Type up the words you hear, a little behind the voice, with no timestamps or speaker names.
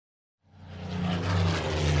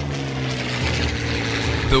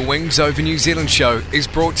The Wings Over New Zealand show is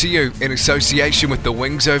brought to you in association with the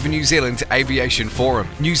Wings Over New Zealand Aviation Forum,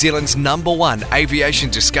 New Zealand's #1 aviation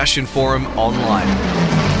discussion forum online.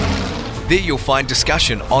 There you'll find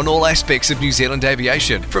discussion on all aspects of New Zealand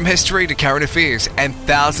aviation, from history to current affairs, and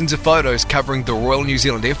thousands of photos covering the Royal New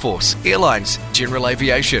Zealand Air Force, airlines, general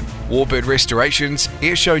aviation, warbird restorations,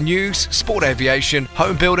 airshow news, sport aviation,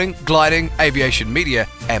 home building, gliding, aviation media,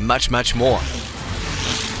 and much, much more.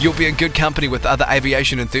 You'll be in good company with other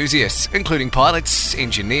aviation enthusiasts, including pilots,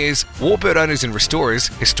 engineers, warbird owners and restorers,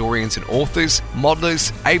 historians and authors,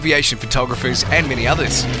 modelers, aviation photographers, and many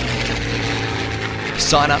others.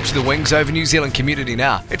 Sign up to the Wings Over New Zealand community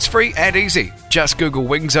now. It's free and easy. Just Google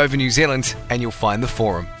Wings Over New Zealand and you'll find the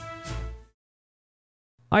forum.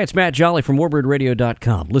 Hi, it's Matt Jolly from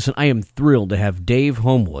warbirdradio.com. Listen, I am thrilled to have Dave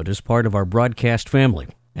Homewood as part of our broadcast family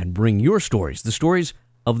and bring your stories, the stories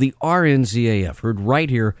of the RNZAF, heard right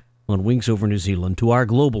here on Wings Over New Zealand, to our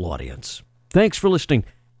global audience. Thanks for listening,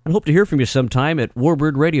 and hope to hear from you sometime at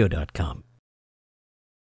warbirdradio.com.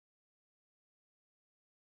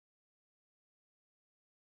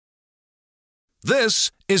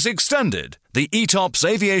 This is Extended, the ETOPS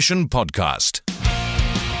Aviation Podcast.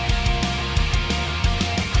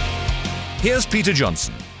 Here's Peter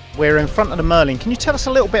Johnson. We're in front of the Merlin. Can you tell us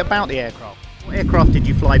a little bit about the aircraft? What aircraft did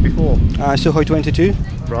you fly before? Sukhoi 22.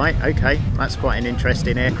 Right, okay. That's quite an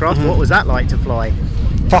interesting aircraft. Mm-hmm. What was that like to fly?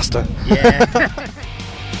 Faster. Yeah.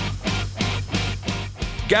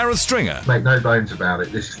 Gareth Stringer. Make no bones about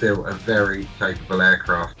it, this is still a very capable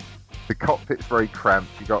aircraft. The cockpit's very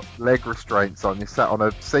cramped, you've got leg restraints on, you're sat on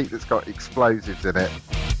a seat that's got explosives in it.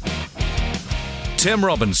 Tim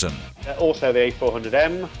Robinson. Also the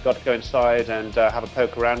A400M, got to go inside and have a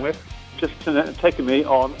poke around with. Just taking me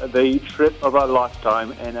on the trip of a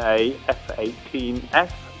lifetime in a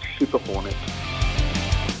F-18F Super Hornet.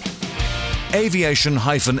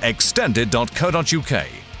 Aviation-extended.co.uk.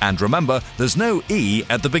 And remember, there's no E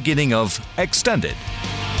at the beginning of Extended.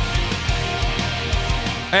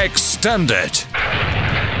 Extended.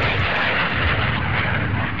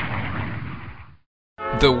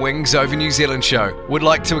 The Wings Over New Zealand show would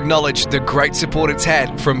like to acknowledge the great support it's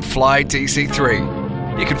had from Fly DC3.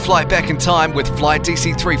 You can fly back in time with Fly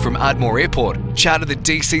DC3 from Ardmore Airport, charter the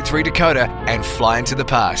DC3 Dakota, and fly into the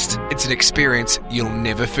past. It's an experience you'll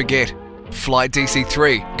never forget. Fly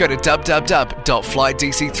DC3. Go to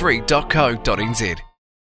www.flydc3.co.nz.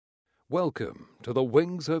 Welcome to the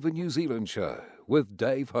Wings Over New Zealand show with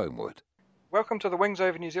Dave Homewood. Welcome to the Wings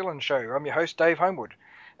Over New Zealand show. I'm your host, Dave Homewood,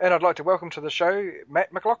 and I'd like to welcome to the show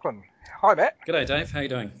Matt McLaughlin. Hi, Matt. G'day, Dave. How you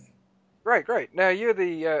doing? Great. Now you're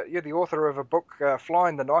the author of a book,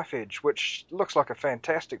 Flying the Knife Edge, which looks like a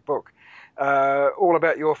fantastic book, all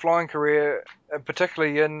about your flying career,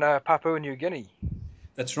 particularly in Papua New Guinea.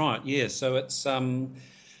 That's right. Yeah. So it's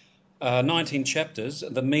 19 chapters.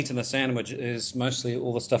 The meat and the sandwich is mostly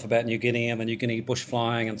all the stuff about New Guinea and the New Guinea bush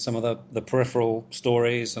flying and some of the peripheral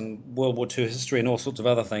stories and World War II history and all sorts of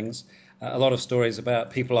other things. A lot of stories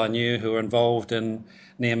about people I knew who were involved in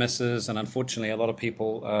near misses and unfortunately a lot of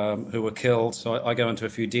people who were killed. So I go into a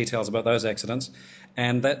few details about those accidents.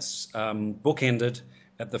 And that's bookended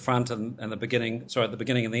at the front and the beginning, at the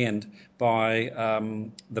beginning and the end, by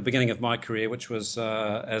the beginning of my career, which was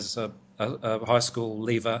as a high school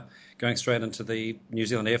leaver going straight into the New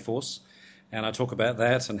Zealand Air Force. And I talk about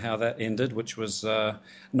that and how that ended, which was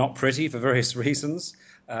not pretty for various reasons.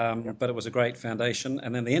 But it was a great foundation.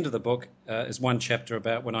 And then the end of the book is one chapter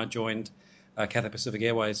about when I joined Cathay Pacific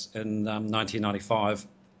Airways in 1995,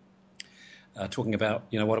 talking about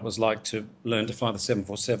what it was like to learn to fly the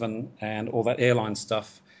 747 and all that airline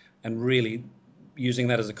stuff, and really using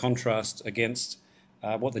that as a contrast against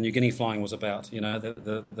what the New Guinea flying was about.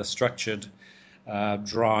 The structured,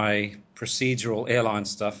 dry, procedural airline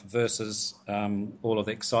stuff versus all of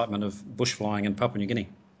the excitement of bush flying in Papua New Guinea.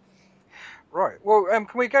 Right. Well, can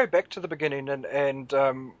we go back to the beginning and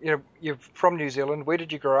you're from New Zealand. Where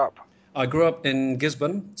did you grow up? I grew up in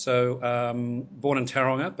Gisborne, so born in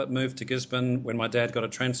Tauranga, but moved to Gisborne when my dad got a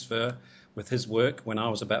transfer with his work when I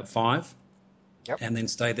was about 5. Yep. And then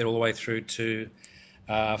stayed there all the way through to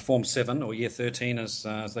Form 7, or Year 13 as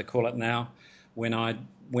they call it now, when I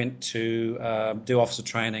went to do officer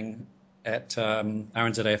training at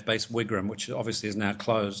RNZAF base Wigram, which obviously is now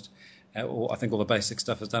closed. I think all the basic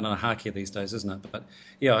stuff is done in a hakia these days, isn't it? But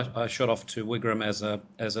yeah, I shot off to Wigram as an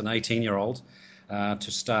 18-year-old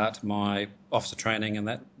to start my officer training, and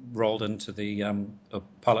that rolled into the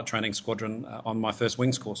pilot training squadron on my first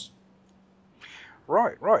wings course.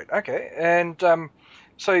 Right, okay. And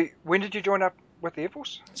so when did you join up with the Air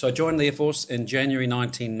Force? So I joined the Air Force in January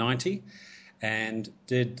 1990, and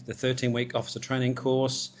did the 13-week officer training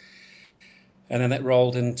course. And then that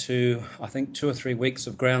rolled into, I think, 2 or 3 weeks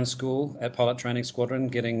of ground school at Pilot Training Squadron,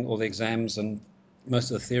 getting all the exams and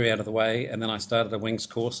most of the theory out of the way. And then I started a wings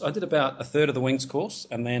course. I did about a third of the wings course,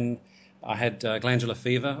 and then I had glandular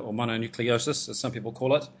fever, or mononucleosis, as some people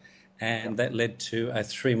call it. And that led to a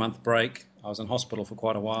 3-month break. I was in hospital for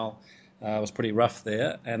quite a while. It was pretty rough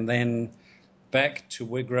there. And then back to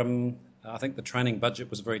Wigram. I think the training budget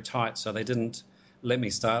was very tight, so they didn't let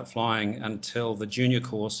me start flying until the junior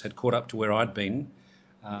course had caught up to where I'd been.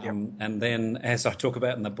 And then, as I talk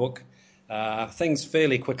about in the book, things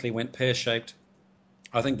fairly quickly went pear-shaped.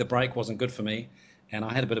 I think the break wasn't good for me, and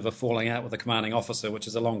I had a bit of a falling out with the commanding officer, which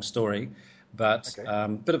is a long story. But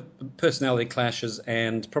bit of personality clashes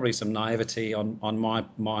and probably some naivety on my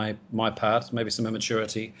part, maybe some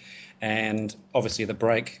immaturity, and obviously the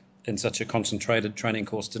break in such a concentrated training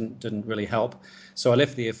course didn't really help. So I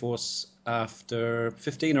left the Air Force after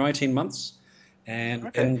 15 or 18 months,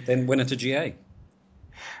 and then went into GA.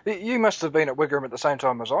 You must have been at Wigram at the same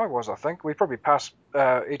time as I was, I think. We probably passed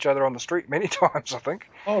each other on the street many times, I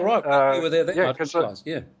think. Oh, right. You were there then? Yeah, because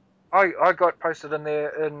I got posted in there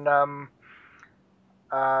in...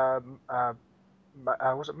 was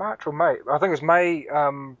it March or May? I think it was May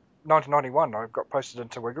 1991. I got posted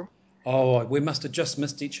into Wigram. Oh, we must have just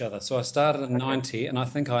missed each other. So I started in 90, and I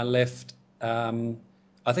think I left, I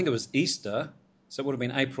think it was Easter, so it would have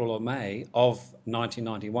been April or May of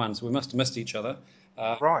 1991. So we must have missed each other.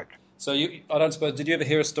 Right. So I don't suppose, did you ever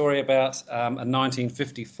hear a story about a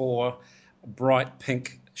 1954 bright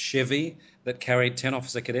pink Chevy that carried 10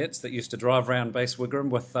 officer cadets that used to drive around base Wigram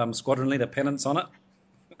with squadron leader pennants on it?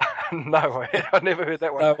 No, I never heard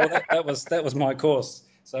that one. No, well, that was my course.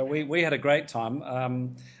 So we had a great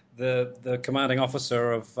time. The commanding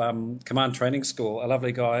officer of Command Training School, a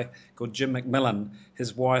lovely guy called Jim McMillan,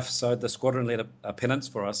 his wife sewed the squadron leader pennants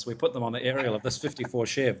for us. We put them on the aerial of this 54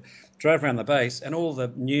 Chev, drove around the base, and all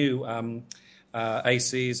the new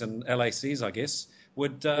ACs and LACs, I guess,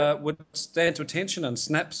 would stand to attention and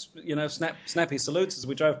snappy salutes as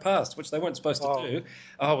we drove past, which they weren't supposed to do.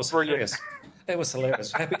 Oh, it was hilarious. It was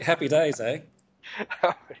hilarious. Happy days, eh?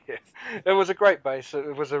 Oh, yeah. It was a great base.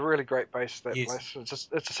 It was a really great base, that place.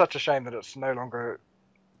 It's such a shame that it's no longer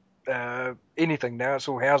anything now. It's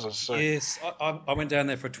all houses. So. Yes, I went down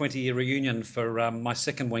there for a 20-year reunion for my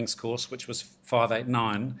second wings course, which was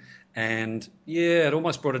 589, and it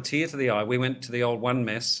almost brought a tear to the eye. We went to the old one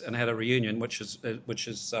mess and had a reunion, which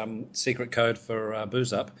is secret code for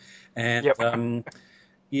booze up, and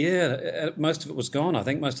most of it was gone. I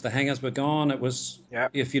think most of the hangars were gone. It was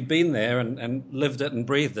if you'd been there and lived it and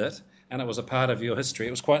breathed it, and it was a part of your history.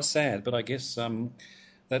 It was quite sad, but I guess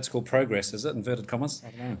that's called progress, is it? Inverted commas?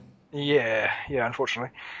 I don't know. Yeah,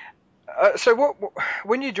 unfortunately. So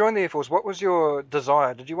when you joined the Air Force, what was your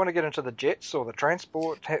desire? Did you want to get into the jets or the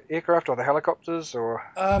transport aircraft or the helicopters? Or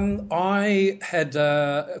I had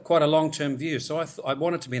quite a long-term view. So I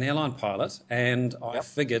wanted to be an airline pilot, and I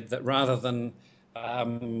figured that rather than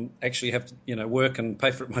actually have to work and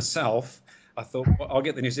pay for it myself, I thought, well, I'll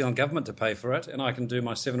get the New Zealand government to pay for it, and I can do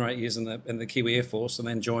my 7 or 8 years in the Kiwi Air Force and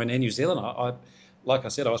then join Air New Zealand. Like I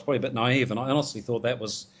said, I was probably a bit naive, and I honestly thought that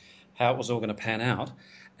was how it was all going to pan out.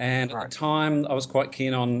 And at the time, I was quite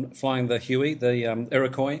keen on flying the Huey, the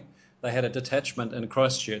Iroquois. They had a detachment in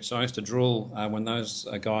Christchurch, so I used to drool when those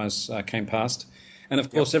guys came past. And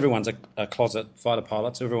of course, everyone's a closet fighter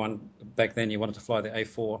pilot, so everyone back then, you wanted to fly the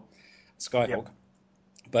A4 Skyhawk.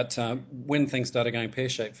 But when things started going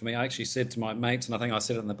pear-shaped for me, I actually said to my mates, and I think I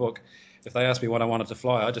said it in the book, if they asked me what I wanted to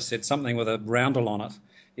fly, I just said something with a roundel on it,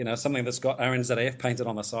 something that's got RNZAF painted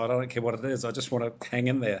on the side. I don't care what it is. I just want to hang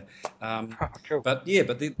in there. Cool. But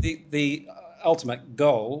the ultimate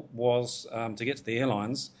goal was to get to the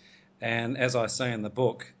airlines. And as I say in the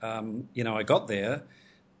book, I got there,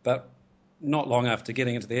 but not long after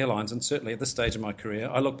getting into the airlines, and certainly at this stage of my career,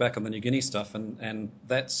 I look back on the New Guinea stuff, and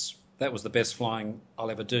that was the best flying I'll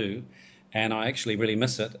ever do, and I actually really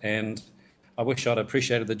miss it, and I wish I'd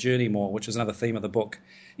appreciated the journey more, which is another theme of the book.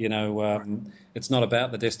 It's not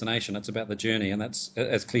about the destination, it's about the journey, and that's,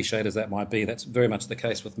 as cliched as that might be, that's very much the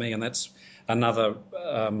case with me, and that's another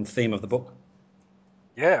theme of the book.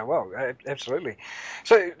 Yeah, well, absolutely.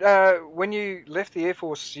 So when you left the Air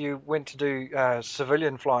Force, you went to do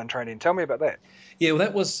civilian flying training. Tell me about that. Yeah, well,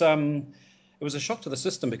 that was... It was a shock to the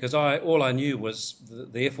system because all I knew was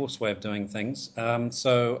the Air Force way of doing things.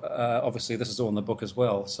 So obviously this is all in the book as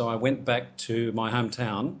well. So I went back to my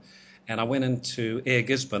hometown and I went into Air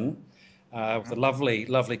Gisborne with a lovely,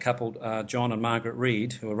 lovely couple, John and Margaret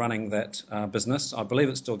Reed, who are running that business. I believe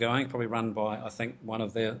it's still going, probably run by, I think, one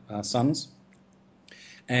of their sons.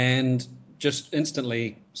 And just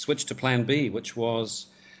instantly switched to plan B, which was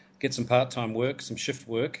get some part-time work, some shift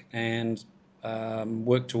work, and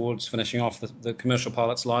work towards finishing off the commercial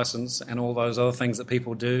pilot's license and all those other things that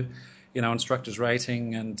people do, instructor's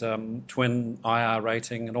rating and twin IR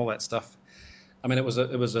rating and all that stuff. I mean, it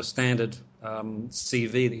was a standard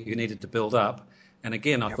CV that you needed to build up. And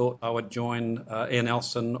again, I thought I would join Air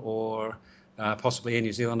Nelson or possibly Air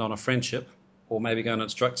New Zealand on a friendship, or maybe go and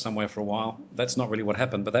instruct somewhere for a while. That's not really what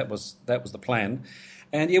happened, but that was the plan.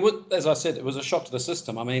 And as I said, it was a shock to the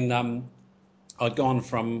system. I mean, I'd gone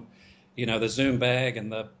from, the Zoom bag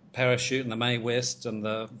and the parachute and the Mae West and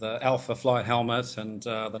the Alpha flight helmet and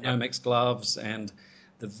the Nomex gloves and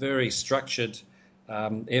the very structured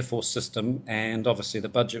Air Force system. And obviously the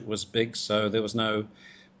budget was big, so there was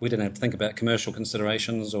we didn't have to think about commercial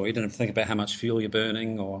considerations, or you didn't have to think about how much fuel you're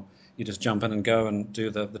burning, or you just jump in and go and do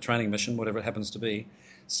the training mission, whatever it happens to be.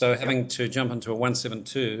 So having to jump into a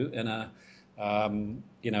 172 in a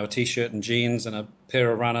T-shirt and jeans and a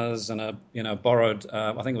pair of runners and a borrowed,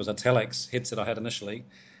 I think it was a Telex headset I had initially,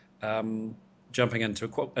 jumping into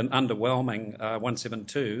an underwhelming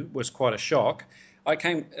 172 was quite a shock. I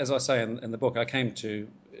came, as I say in the book, I came to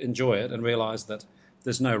enjoy it and realise that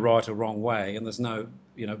there's no right or wrong way, and there's no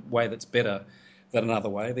way that's better than another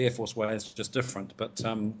way. The Air Force way is just different. But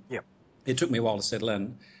it took me a while to settle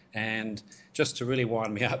in, and just to really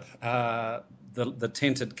wind me up, the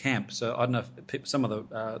tented camp. So I don't know if some of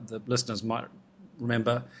the listeners might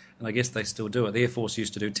remember, and I guess they still do it. The Air Force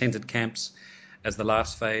used to do tented camps as the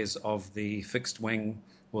last phase of the fixed wing,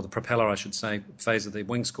 or the propeller, I should say, phase of the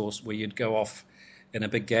wings course, where you'd go off in a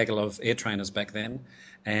big gaggle of air trainers back then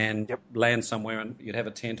and land somewhere, and you'd have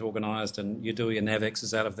a tent organised, and you'd do your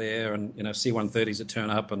NavXs out of there, and C-130s would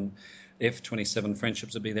turn up, and F-27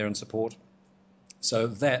 friendships would be there in support. So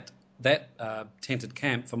that tented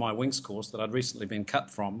camp for my wings course that I'd recently been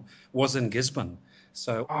cut from was in Gisborne.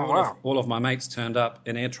 So all of my mates turned up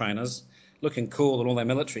in air trainers, looking cool in all their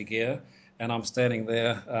military gear, and I'm standing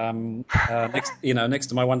there next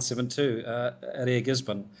to my 172 at Air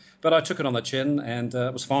Gisborne. But I took it on the chin, and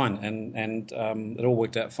it was fine, and it all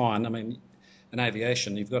worked out fine. I mean, in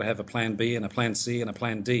aviation, you've got to have a plan B and a plan C and a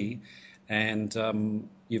plan D, and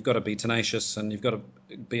you've got to be tenacious, and you've got to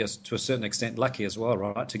be, to a certain extent, lucky as well,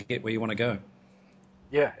 right, to get where you want to go.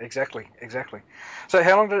 Yeah, exactly. So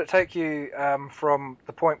how long did it take you from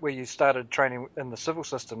the point where you started training in the civil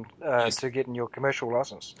system to getting your commercial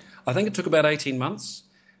license? I think it took about 18 months.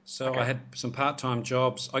 So I had some part-time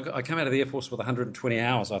jobs. I came out of the Air Force with 120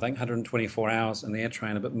 hours, I think, 124 hours in the air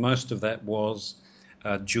trainer, but most of that was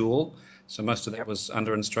dual. So most of that was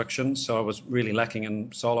under instruction. So I was really lacking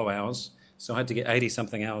in solo hours. So I had to get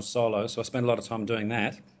 80-something hours solo. So I spent a lot of time doing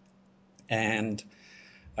that. And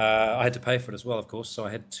I had to pay for it as well, of course. So I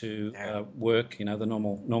had to work, the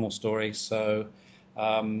normal story. So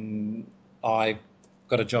I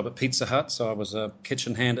got a job at Pizza Hut. So I was a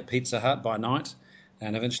kitchen hand at Pizza Hut by night,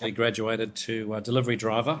 and eventually graduated to delivery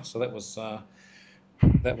driver. So that was a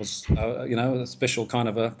special kind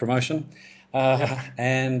of a promotion.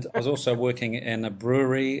 And I was also working in a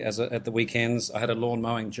brewery at the weekends. I had a lawn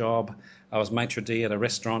mowing job. I was maitre d' at a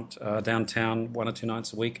restaurant downtown 1 or 2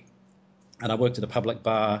 nights a week. And I worked at a public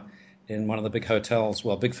bar in one of the big hotels,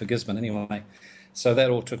 well, big for Gisborne anyway. So that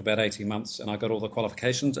all took about 18 months, and I got all the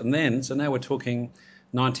qualifications. And then, so now we're talking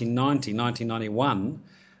 1990, 1991,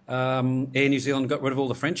 Air New Zealand got rid of all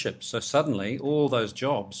the friendships. So suddenly, all those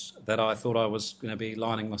jobs that I thought I was going to be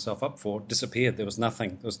lining myself up for disappeared. There was nothing.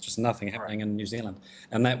 There was just nothing happening in New Zealand.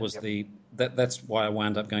 And that was that's why I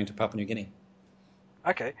wound up going to Papua New Guinea.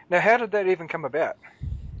 Okay. Now, how did that even come about?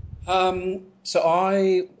 So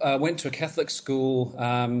I went to a Catholic school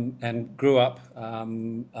and grew up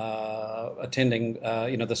attending,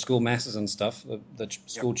 the school masses and stuff, the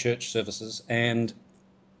school church services. And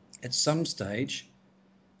at some stage,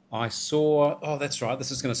 I saw, that's right,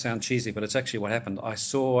 this is going to sound cheesy, but it's actually what happened. I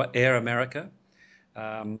saw Air America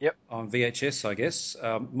on VHS, I guess.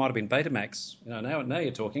 Might have been Betamax. Now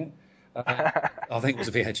you're talking. I think it was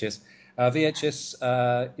a VHS.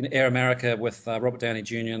 Air America with Robert Downey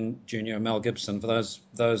Jr. and Mel Gibson. For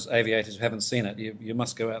those aviators who haven't seen it, you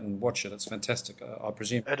must go out and watch it. It's fantastic, I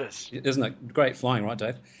presume. It is. Isn't it? Great flying, right,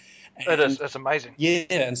 Dave? It is. It's amazing. Yeah,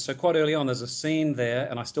 and so quite early on there's a scene there,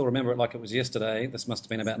 and I still remember it like it was yesterday. This must have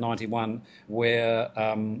been about 91, where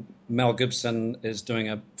Mel Gibson is doing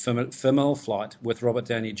a familial flight with Robert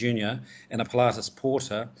Downey Jr. in a Pilatus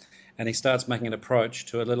Porter, and he starts making an approach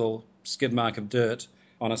to a little skid mark of dirt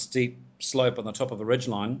on a steep slope on the top of a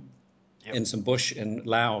ridgeline in some bush in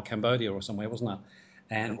Laos or Cambodia or somewhere, wasn't it?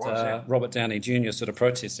 and yeah. Robert Downey Jr. sort of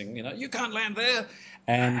protesting, you can't land there,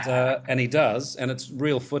 and he does, and it's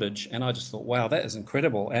real footage, and I just thought, wow, that is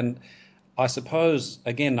incredible. And I suppose,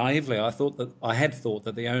 again, naively, I had thought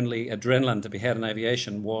that the only adrenaline to be had in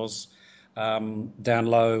aviation was down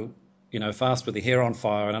low, fast with the hair on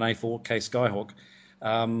fire in an A4K Skyhawk.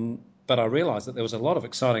 But I realised that there was a lot of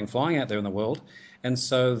exciting flying out there in the world, and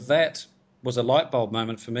so that was a light bulb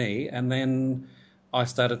moment for me. And then I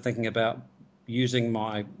started thinking about using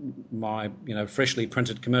my freshly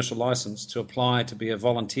printed commercial license to apply to be a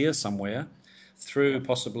volunteer somewhere through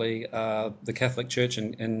possibly the Catholic Church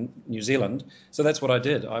in New Zealand. So that's what I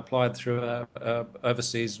did. I applied through a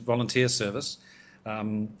overseas volunteer service.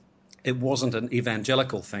 It wasn't an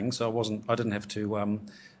evangelical thing, so I didn't have to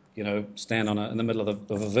stand in the middle of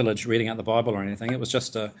a village reading out the Bible or anything. It was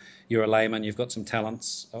just you're a layman, you've got some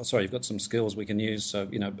talents. You've got some skills we can use. So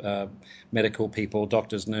medical people,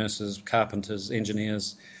 doctors, nurses, carpenters,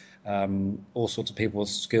 engineers, all sorts of people with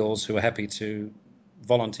skills who are happy to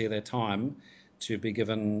volunteer their time to be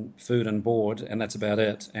given food and board, and that's about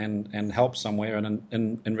it, and help somewhere,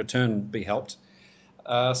 and in return be helped.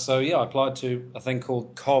 I applied to a thing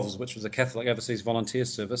called COVS, which was a Catholic Overseas Volunteer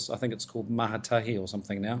Service. I think it's called Mahatahi or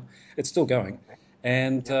something now. It's still going.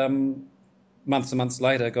 And months and months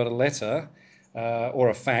later, got a letter or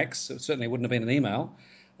a fax, it certainly wouldn't have been an email,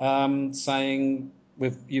 saying,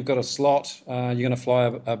 you've got a slot, you're going to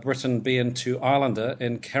fly a Briton BN2 Islander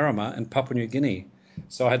in Kerama in Papua New Guinea.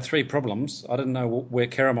 So I had three problems. I didn't know where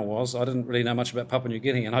Kerama was. I didn't really know much about Papua New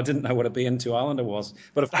Guinea, and I didn't know what a BN2 Islander was.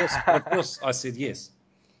 But of course, I said yes.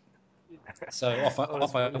 So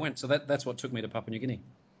off I went. So that's what took me to Papua New Guinea.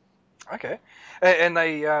 Okay, and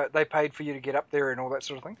they paid for you to get up there and all that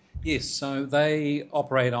sort of thing. Yes. So they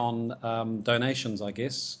operate on donations, I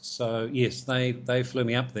guess. So yes, they flew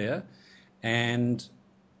me up there, and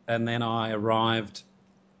then I arrived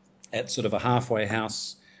at sort of a halfway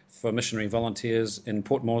house for missionary volunteers in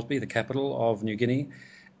Port Moresby, the capital of New Guinea,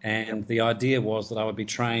 and the idea was that I would be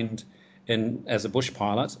trained as a bush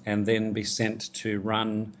pilot and then be sent to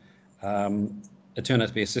run. It turned out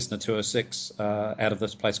to be a Cessna 206 out of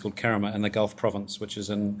this place called Kerama in the Gulf Province, which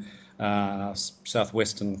is in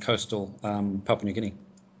southwestern coastal Papua New Guinea.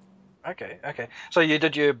 Okay. So you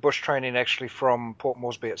did your bush training actually from Port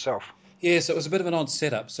Moresby itself? Yes, it was a bit of an odd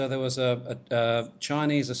setup. So there was a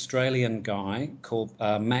Chinese-Australian guy called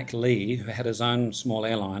Mac Lee who had his own small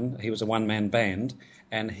airline. He was a one-man band,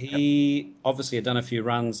 and he obviously had done a few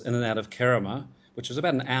runs in and out of Kerama, which was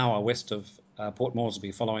about an hour west of Port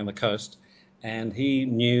Moresby, following the coast, and he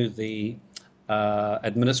knew the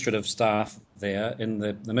administrative staff there in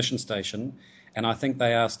the mission station, and I think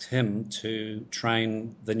they asked him to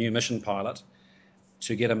train the new mission pilot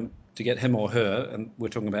to get him or her, and we're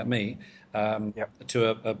talking about me,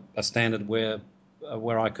 to a standard where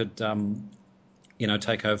I could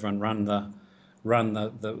take over and run the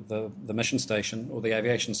mission station or the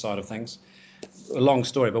aviation side of things. A long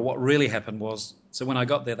story, but what really happened was, so when I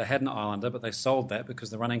got there, they had an Islander, but they sold that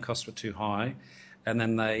because the running costs were too high, and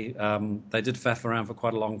then they did faff around for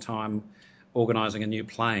quite a long time organising a new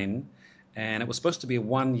plane, and it was supposed to be a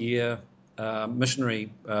 1-year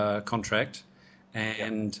missionary contract,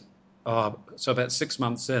 and so about 6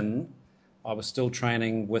 months in, I was still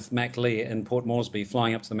training with Mac Lee in Port Moresby,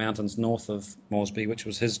 flying up to the mountains north of Moresby, which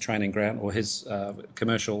was his training ground or his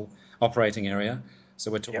commercial operating area. So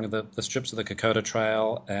we're talking the strips of the Kokoda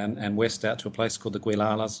Trail and west out to a place called the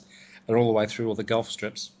Guilalas, and all the way through all the Gulf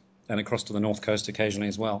strips and across to the north coast occasionally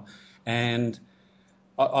as well. And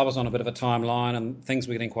I was on a bit of a timeline, and things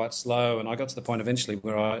were getting quite slow, and I got to the point eventually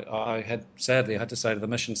where I had to say to the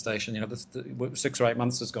mission station, 6 or 8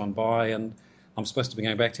 months has gone by, and I'm supposed to be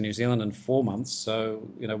going back to New Zealand in 4 months, so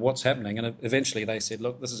what's happening? And eventually they said,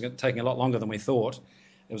 look, this is taking a lot longer than we thought.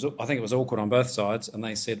 I think it was awkward on both sides, and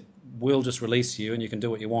they said, we'll just release you and you can do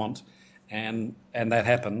what you want, and that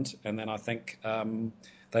happened. And then I think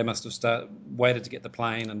they must have waited to get the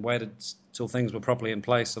plane and waited till things were properly in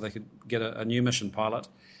place so they could get a new mission pilot.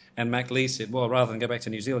 And Mac Lee said, well, rather than go back to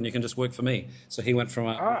New Zealand, you can just work for me. So he went from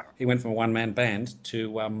a one-man band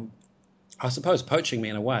to, I suppose, poaching me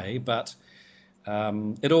in a way, but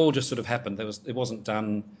it all just sort of happened. It wasn't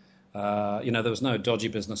done. There was no dodgy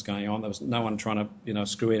business going on. There was no one trying to,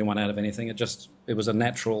 screw anyone out of anything. It was a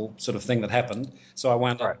natural sort of thing that happened. So I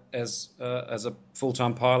wound up as a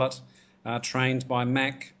full-time pilot, trained by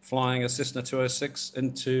Mac, flying a Cessna 206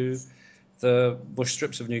 into the bush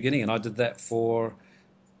strips of New Guinea, and I did that for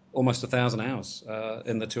almost 1,000 hours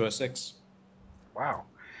in the 206. Wow.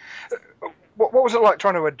 What was it like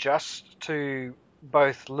trying to adjust to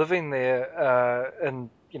both living there in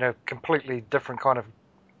completely different kind of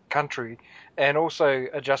country and also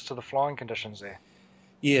adjust to the flying conditions there?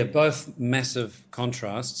 Yeah, both massive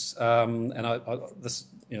contrasts, and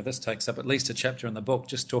this takes up at least a chapter in the book,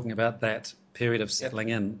 just talking about that period of settling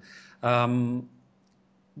in.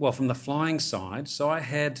 Well, from the flying side, so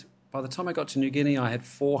by the time I got to New Guinea, I had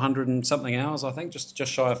 400 and something hours, I think, just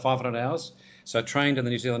shy of 500 hours. So I trained in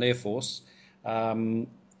the New Zealand Air Force, and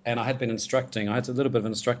I had been instructing. I had a little bit of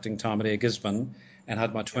instructing time at Air Gisborne and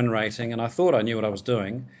had my twin rating, and I thought I knew what I was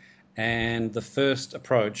doing. And the first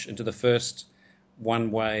approach into the first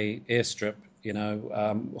one-way airstrip,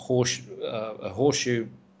 a horseshoe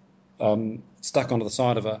stuck onto the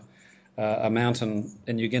side of a mountain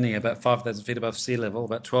in New Guinea about 5,000 feet above sea level,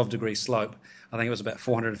 about 12 degree slope. I think it was about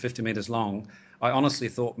 450 meters long. I honestly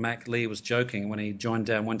thought Mac Lee was joking when he joined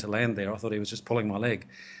downwind to land there. I thought he was just pulling my leg.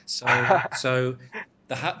 So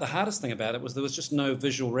the hardest thing about it was there was just no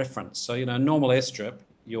visual reference. So, normal airstrip,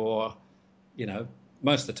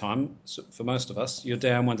 most of the time, for most of us, you're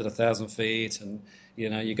downwind at 1,000 feet and,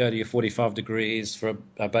 you go to your 45 degrees for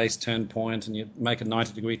a base turn point and you make a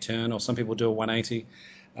 90-degree turn, or some people do a 180.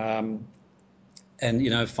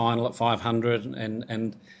 Final at 500,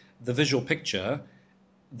 and the visual picture,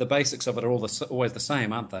 the basics of it are always the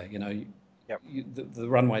same, aren't they? The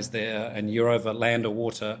runway's there, and you're over land or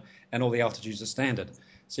water, and all the altitudes are standard.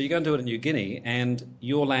 So you go and do it in New Guinea, and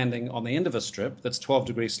you're landing on the end of a strip that's 12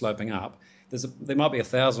 degrees sloping up. There might be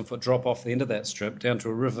 1,000-foot drop off the end of that strip down to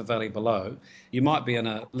a river valley below. You might be in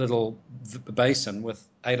a little basin with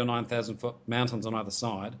 8,000 or 9,000-foot mountains on either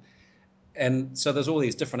side. And so there's all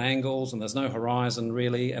these different angles, and there's no horizon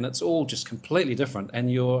really, and it's all just completely different.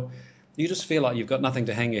 And you just feel like you've got nothing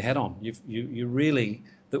to hang your head on.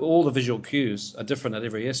 All the visual cues are different at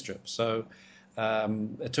every airstrip. So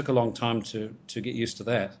it took a long time to get used to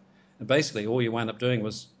that. And basically, all you wind up doing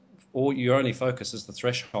was, your only focus is the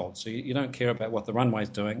threshold. So you don't care about what the runway's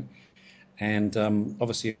doing, and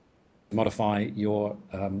obviously modify your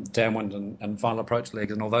downwind and final approach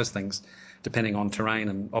legs and all those things, depending on terrain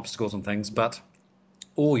and obstacles and things. But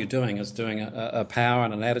all you're doing is doing a power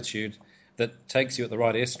and an attitude that takes you at the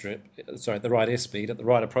right the right airspeed, at the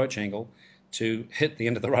right approach angle to hit the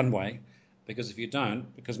end of the runway. Because if you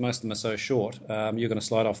don't, because most of them are so short, you're going to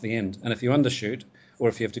slide off the end. And if you undershoot, or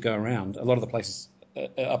if you have to go around, a lot of the places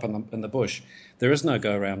up in the bush, there is no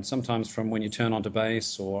go around. Sometimes from when you turn onto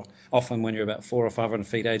base, or often when you're about 400 or 500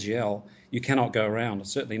 feet AGL, you cannot go around.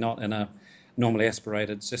 Certainly not in a normally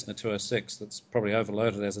aspirated Cessna 206 that's probably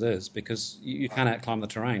overloaded as it is, because you can't outclimb the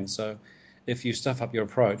terrain. So if you stuff up your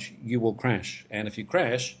approach, you will crash. And if you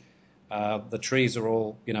crash, the trees are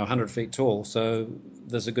all 100 feet tall, so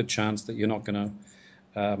there's a good chance that you're not going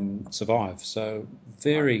to survive. So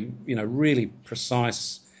very, really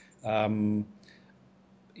precise,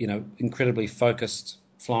 incredibly focused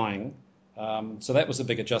flying. So that was a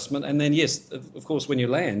big adjustment. And then, yes, of course, when you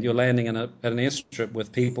land, you're landing at an airstrip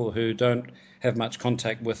with people who don't have much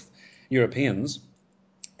contact with Europeans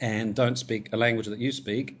and don't speak a language that you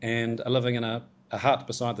speak, and are living in a hut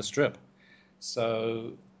beside the strip.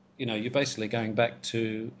 So, you're basically going back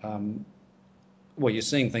to, you're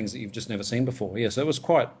seeing things that you've just never seen before. Yeah, so it was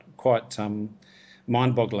quite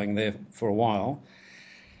mind-boggling there for a while.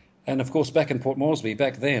 And, of course, back in Port Moresby,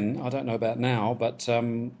 back then, I don't know about now, but,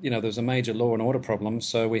 there was a major law and order problem.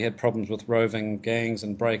 So we had problems with roving gangs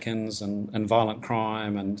and break-ins and violent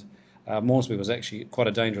crime. And Moresby was actually quite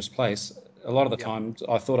a dangerous place. A lot of the time,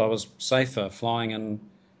 I thought I was safer flying a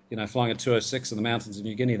 206 in the mountains of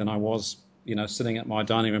New Guinea than I was, sitting at my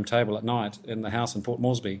dining room table at night in the house in Port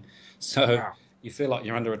Moresby. So you feel like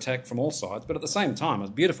you're under attack from all sides. But at the same time, it's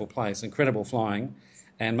a beautiful place, incredible flying.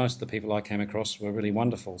 And most of the people I came across were really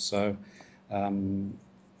wonderful. So,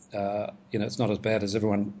 it's not as bad as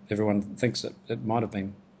everyone thinks it might have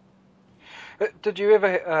been. Did you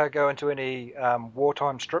ever go into any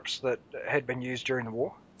wartime strips that had been used during the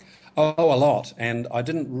war? Oh, a lot. And I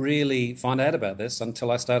didn't really find out about this until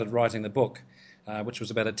I started writing the book, which was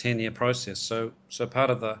about a 10-year process. So part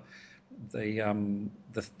of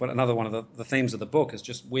another one of the themes of the book is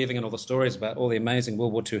just weaving in all the stories about all the amazing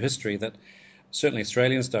World War II history that certainly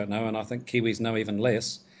Australians don't know, and I think Kiwis know even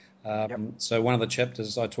less. So one of the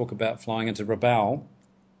chapters I talk about flying into Rabaul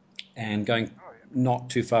and going not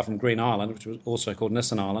too far from Green Island, which was also called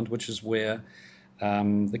Nissen Island, which is where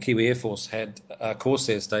the Kiwi Air Force had a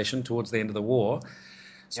Corsair station towards the end of the war.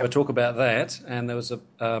 So I talk about that, and there was a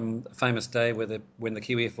famous day when the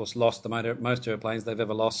Kiwi Air Force lost the most airplanes they've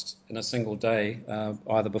ever lost in a single day,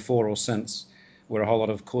 either before or since, where a whole lot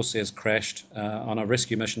of Corsairs crashed on a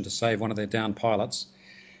rescue mission to save one of their downed pilots.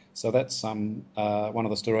 So that's one of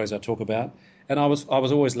the stories I talk about. And I was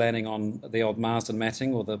always landing on the old Marsden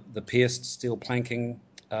matting or the pierced steel planking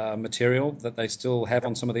material that they still have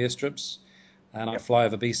on some of the airstrips. And I fly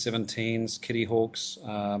over B-17s, Kitty Hawks.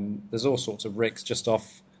 There's all sorts of wrecks just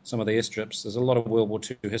off some of the airstrips. There's a lot of World War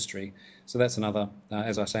II history. So that's another,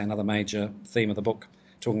 as I say, another major theme of the book,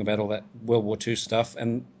 talking about all that World War II stuff.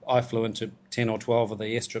 And I flew into 10 or 12 of the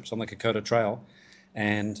airstrips on the Kokoda Trail,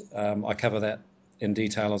 and I cover that in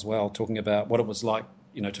detail as well, talking about what it was like,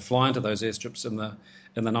 to fly into those airstrips in the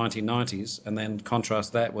 1990s, and then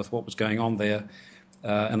contrast that with what was going on there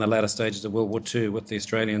in the latter stages of World War II with the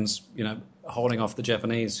Australians, holding off the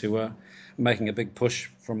Japanese, who were making a big push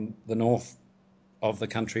from the north of the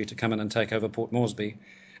country to come in and take over Port Moresby.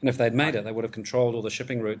 And if they'd made it, they would have controlled all the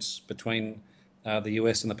shipping routes between the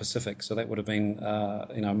US and the Pacific. So that would have been,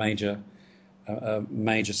 a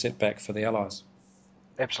major setback for the Allies.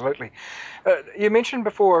 Absolutely. You mentioned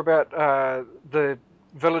before about the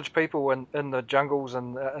village people in the jungles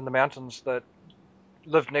and in the mountains that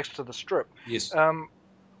lived next to the strip. Yes.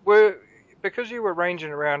 Because you were ranging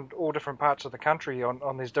around all different parts of the country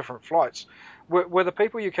on these different flights, were the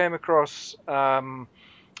people you came across,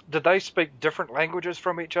 did they speak different languages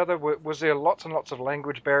from each other? Was there lots and lots of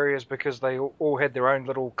language barriers because they all had their own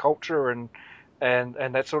little culture and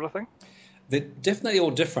that sort of thing? They're definitely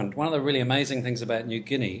all different. One of the really amazing things about New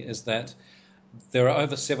Guinea is that there are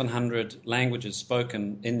over 700 languages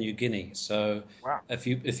spoken in New Guinea. So wow. if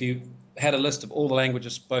you had a list of all the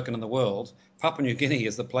languages spoken in the world, Papua New Guinea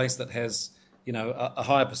is the place that has a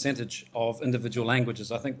higher percentage of individual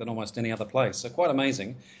languages, I think, than almost any other place. So quite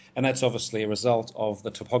amazing. And that's obviously a result of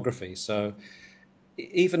the topography. So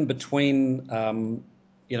even between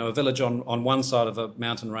a village on one side of a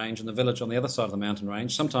mountain range and the village on the other side of the mountain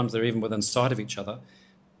range, sometimes they're even within sight of each other.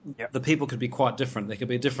 Yep. The people could be quite different. There could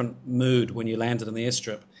be a different mood when you landed in the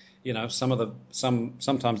airstrip.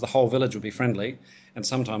 Sometimes the whole village would be friendly, and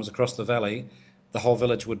sometimes across the valley, the whole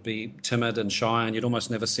village would be timid and shy, and you'd almost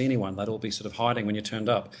never see anyone. They'd all be sort of hiding when you turned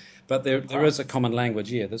up. But there is a common language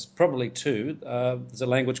here. There's probably two. There's a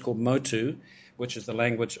language called Motu, which is the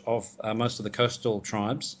language of most of the coastal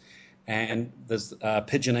tribes. And there's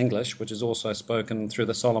Pidgin English, which is also spoken through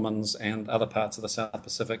the Solomons and other parts of the South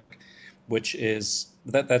Pacific, which is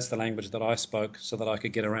that's the language that I spoke so that I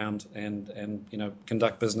could get around and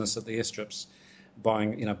conduct business at the airstrips,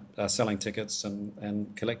 buying selling tickets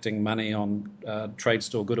and collecting money on trade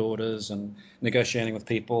store good orders and negotiating with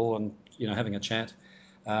people and having a chat.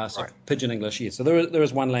 So right. Pidgin English, yes. So there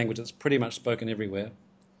is one language that's pretty much spoken everywhere,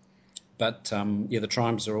 but the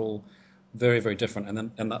tribes are all very, very different.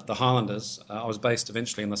 And then the Highlanders, I was based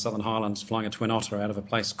eventually in the Southern Highlands, flying a Twin Otter out of a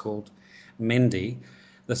place called Mendi.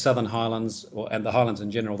 The Southern Highlands, and the Highlands in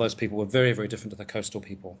general, those people were very, very different to the coastal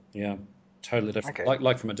people. Yeah, totally different. Okay.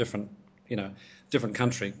 Like from a different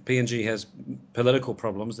country. PNG has political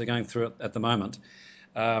problems. They're going through it at the moment.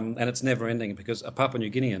 And it's never ending because a Papua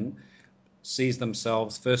New Guinean sees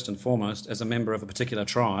themselves first and foremost as a member of a particular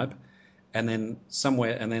tribe, and then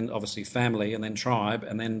obviously family, and then tribe,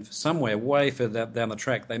 and then somewhere way further down the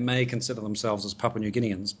track, they may consider themselves as Papua New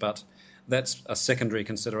Guineans, but that's a secondary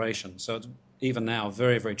consideration. So it's even now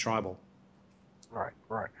very, very tribal.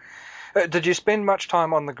 Right. Did you spend much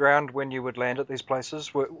time on the ground when you would land at these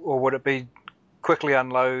places, or would it be quickly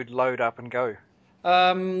unload, load up and go?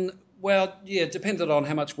 Well, yeah, it depended on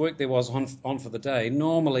how much work there was on for the day.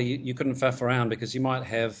 Normally, you couldn't faff around because you might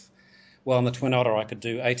have, on the Twin Otter, I could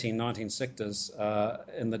do 18, 19 sectors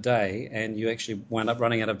in the day, and you actually wound up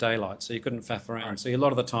running out of daylight, so you couldn't faff around. Right. So a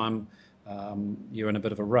lot of the time, you're in a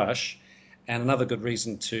bit of a rush. And another good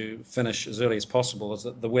reason to finish as early as possible is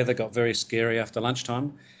that the weather got very scary after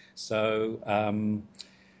lunchtime. So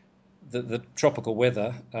the tropical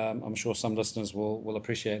weather, I'm sure some listeners will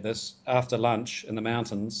appreciate this. After lunch in the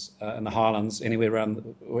mountains, in the highlands,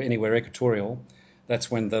 anywhere equatorial, that's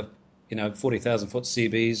when the 40,000 foot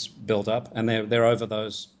CBs build up, and they're over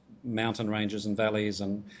those mountain ranges and valleys,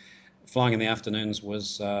 and flying in the afternoons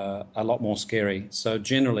was a lot more scary. So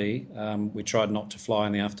generally, we tried not to fly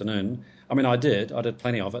in the afternoon. I mean, I did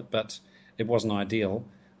plenty of it, but it wasn't ideal.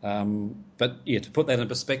 But yeah, to put that in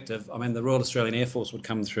perspective, I mean, the Royal Australian Air Force would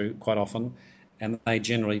come through quite often, and they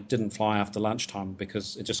generally didn't fly after lunchtime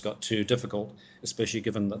because it just got too difficult, especially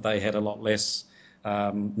given that they had a lot less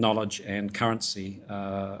knowledge and currency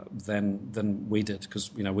than we did,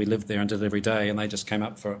 because we lived there and did it every day, and they just came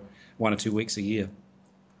up for 1 or 2 weeks a year.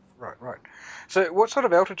 Right. So what sort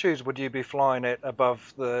of altitudes would you be flying at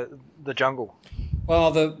above the jungle?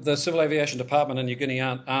 Well, the Civil Aviation Department in New Guinea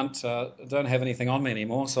don't have anything on me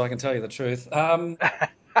anymore, so I can tell you the truth.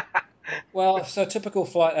 Well, so typical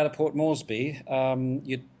flight out of Port Moresby,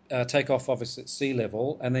 you'd take off obviously at sea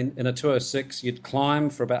level, and then in a 206 you'd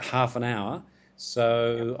climb for about half an hour.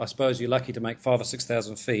 So I suppose you're lucky to make 5,000 or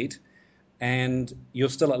 6,000 feet, and you're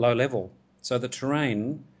still at low level. So the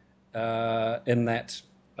terrain in that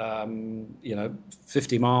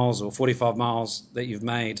 50 miles or 45 miles that you've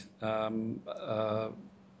made along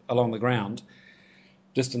the ground,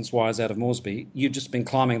 distance-wise out of Moresby, you've just been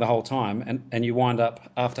climbing the whole time, and you wind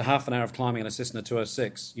up, after half an hour of climbing in a Cessna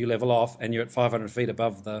 206, you level off and you're at 500 feet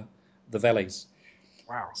above the valleys.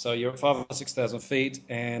 Wow. So you're at 5,000 or 6,000 feet,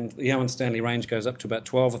 and the Owen Stanley Range goes up to about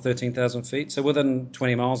 12,000 or 13,000 feet. So within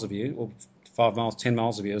 20 miles of you, or 5 miles, 10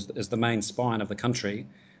 miles of you, is the main spine of the country,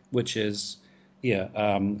 which is,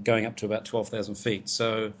 going up to about 12,000 feet.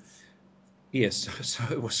 So, yes, so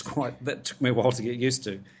it was that took me a while to get used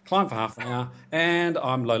to. Climb for half an hour, and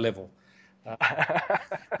I'm low level.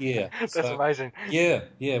 That's amazing. Yeah,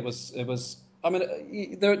 it was. I mean,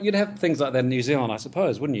 you'd have things like that in New Zealand, I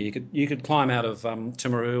suppose, wouldn't you? You could climb out of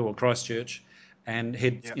Timaru or Christchurch and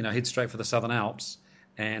head straight for the Southern Alps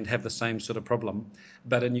and have the same sort of problem.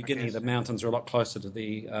 But in New Guinea, the mountains are a lot closer to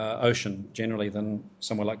the ocean generally than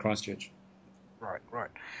somewhere like Christchurch. Right.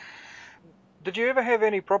 Did you ever have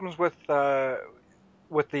any problems with the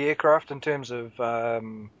aircraft in terms of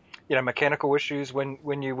mechanical issues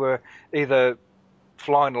when you were either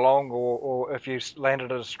flying along or if you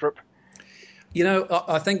landed at a strip?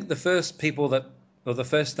 I think the first thing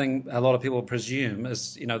a lot of people presume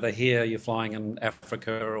is, they hear you're flying in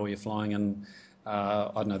Africa, or you're flying in,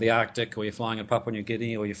 the Arctic, or you're flying in Papua New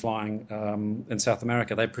Guinea, or you're flying in South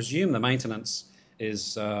America. They presume the maintenance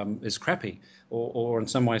is crappy or in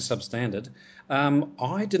some way substandard.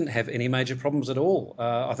 I didn't have any major problems at all.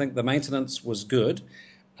 I think the maintenance was good.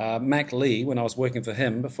 Mac Lee, when I was working for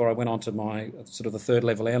him, before I went on to my sort of the third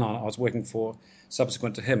level airline I was working for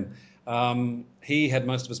subsequent to him, he had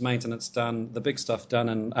most of his maintenance done, the big stuff done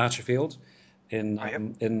in Archerfield in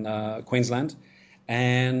Queensland,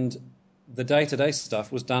 and the day-to-day stuff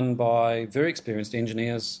was done by very experienced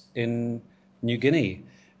engineers in New Guinea.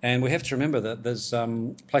 And we have to remember that there's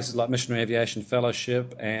places like Missionary Aviation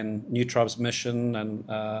Fellowship and New Tribes Mission and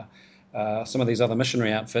some of these other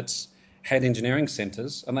missionary outfits had engineering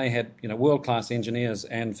centres, and they had world-class engineers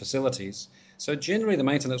and facilities. So generally the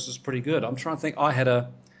maintenance was pretty good. I'm trying to think. I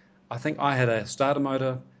think I had a starter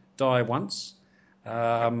motor die once.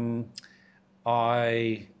 I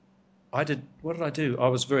did. What did I do? I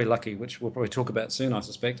was very lucky, which we'll probably talk about soon, I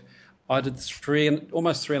suspect. I did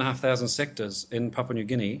almost 3,500 sectors in Papua New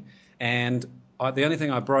Guinea, and the only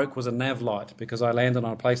thing I broke was a nav light because I landed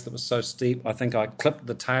on a place that was so steep. I think I clipped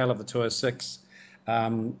the tail of the 206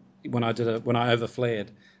 when I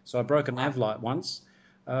overflared. So I broke a nav light once.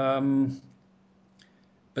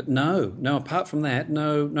 But no, apart from that,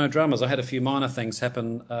 no dramas. I had a few minor things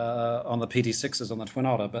happen on the PT6s on the Twin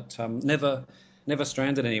Otter, but never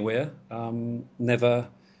stranded anywhere.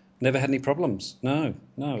 Never had any problems. No,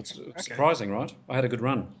 it's surprising, right? I had a good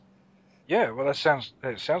run. Yeah, well, it sounds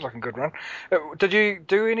like a good run. Did you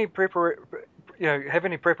do any have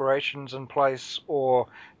any preparations in place or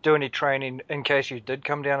do any training in case you did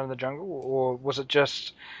come down in the jungle, or was it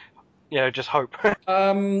just hope?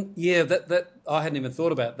 That I hadn't even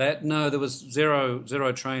thought about that. No, there was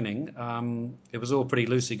zero training. It was all pretty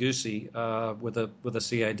loosey-goosey with a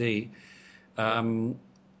CAD.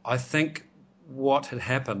 I think what had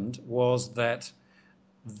happened was that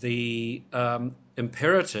the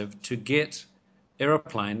imperative to get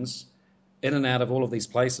aeroplanes in and out of all of these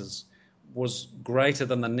places was greater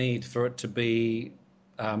than the need for it to be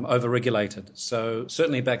over-regulated. So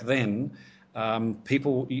certainly back then,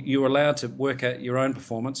 you were allowed to work out your own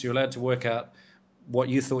performance. You're allowed to work out what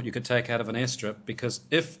you thought you could take out of an airstrip, because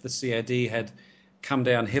if the CAD had come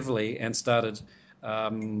down heavily and started,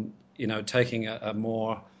 taking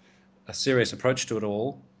a serious approach to it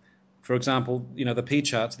all, for example, the P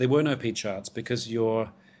charts, there were no P charts because you're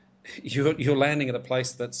landing at a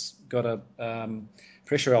place that's got a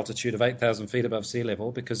pressure altitude of 8,000 feet above sea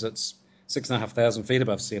level because it's 6,500 feet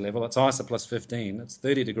above sea level. It's ISA plus 15. It's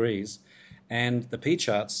 30 degrees. And the P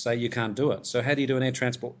charts say you can't do it. So how do you do an air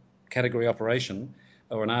transport category operation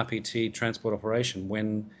or an RPT transport operation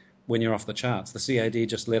when you're off the charts? The CAD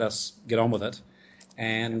just let us get on with it.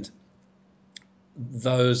 And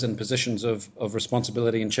those in positions of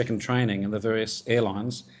responsibility and check and training in the various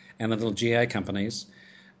airlines and the little GA companies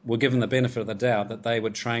were given the benefit of the doubt that they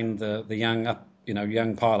would train the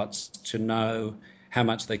young pilots to know how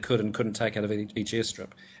much they could and couldn't take out of each airstrip.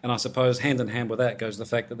 And I suppose hand in hand with that goes the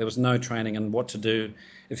fact that there was no training in what to do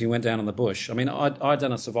if you went down in the bush. I mean, I'd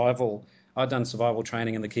done survival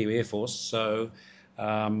training in the Kiwi Air Force, so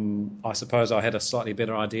I suppose I had a slightly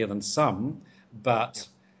better idea than some, but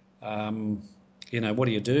what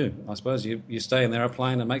do you do? I suppose you stay in the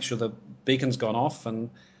aeroplane and make sure the beacon's gone off and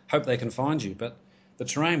hope they can find you. But the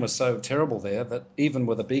terrain was so terrible there that even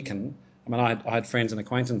with a beacon, I had friends and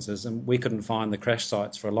acquaintances, and we couldn't find the crash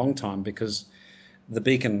sites for a long time because the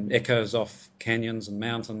beacon echoes off canyons and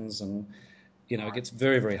mountains, and it gets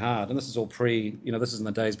very, very hard. And this is all this is in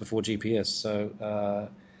the days before GPS. So,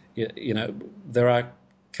 there are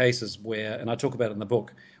cases where, and I talk about it in the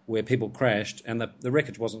book, where people crashed and the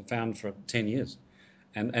wreckage wasn't found for 10 years.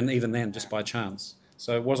 And even then, just by chance.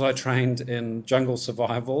 So was I trained in jungle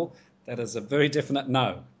survival? That is a very definite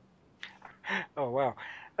no. Oh, wow.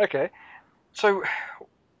 Okay. So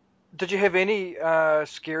did you have any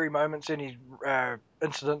scary moments, any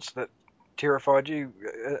incidents that terrified you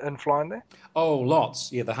in flying there? Oh,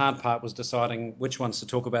 lots. Yeah, the hard part was deciding which ones to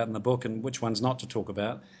talk about in the book and which ones not to talk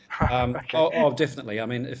about. Okay. Definitely. I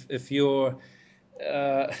mean, if you're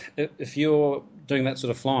doing that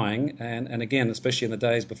sort of flying, and again, especially in the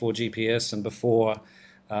days before GPS and before,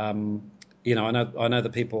 I know the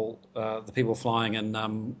people flying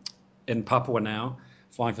in Papua now,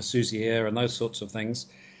 flying for Suzy Air and those sorts of things,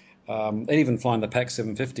 and even flying the PAC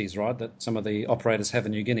 750s, right? That some of the operators have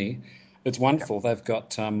in New Guinea. It's wonderful. They've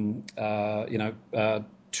got terrain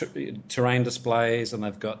displays, and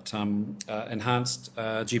they've got enhanced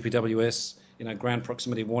GPWS, ground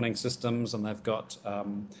proximity warning systems, and they've got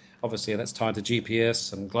obviously that's tied to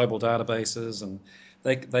GPS and global databases, and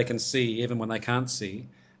they can see even when they can't see.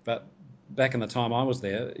 But back in the time I was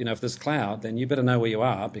there, if there's cloud, then you better know where you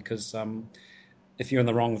are, because if you're in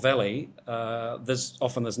the wrong valley, there's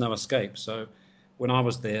no escape. So when I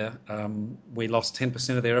was there, we lost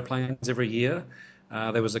 10% of the airplanes every year.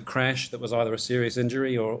 There was a crash that was either a serious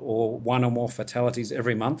injury or one or more fatalities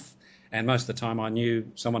every month, and most of the time I knew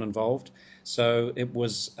someone involved. So it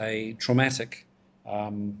was a traumatic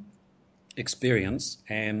experience,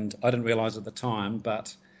 and I didn't realise at the time,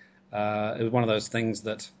 but it was one of those things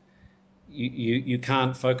that you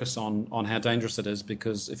can't focus on how dangerous it is,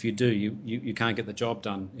 because if you do, you can't get the job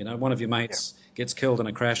done. One of your mates gets killed in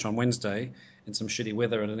a crash on Wednesday in some shitty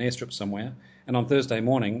weather at an airstrip somewhere, and on Thursday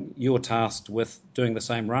morning you're tasked with doing the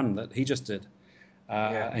same run that he just did,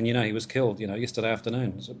 and he was killed yesterday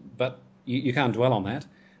afternoon. But you can't dwell on that.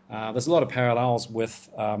 There's a lot of parallels with,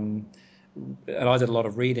 and I did a lot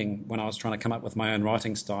of reading when I was trying to come up with my own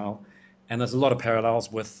writing style, and there's a lot of parallels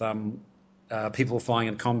with people flying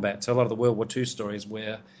in combat. So a lot of the World War II stories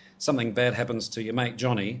where something bad happens to your mate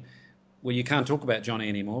Johnny, well, you can't talk about Johnny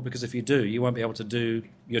anymore, because if you do, you won't be able to do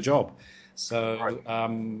your job. So,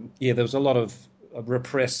 there was a lot of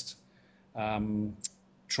repressed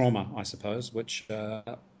trauma, I suppose, which,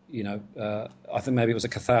 I think maybe it was a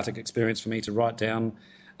cathartic experience for me to write down,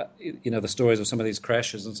 the stories of some of these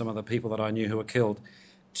crashes and some of the people that I knew who were killed,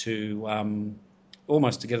 to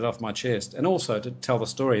almost to get it off my chest, and also to tell the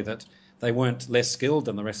story that they weren't less skilled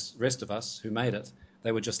than the rest of us who made it.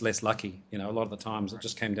 They were just less lucky. A lot of the times it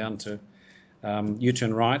just came down to you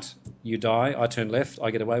turn right, you die. I turn left,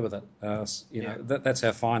 I get away with it. That's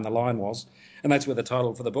how fine the line was, and that's where the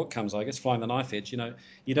title for the book comes, I guess, Flying the Knife Edge.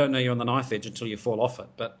 You don't know you're on the knife edge until you fall off it.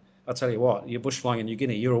 But I tell you what, you're bush flying in New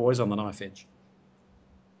Guinea, you're always on the knife edge.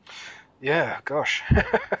 Yeah, gosh.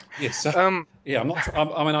 Yes. I'm not.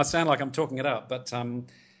 I sound like I'm talking it up, but in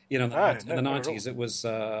the 90s,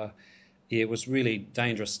 it was really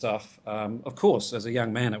dangerous stuff. Of course, as a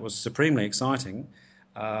young man, it was supremely exciting.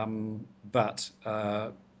 But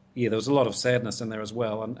there was a lot of sadness in there as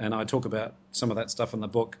well, and I talk about some of that stuff in the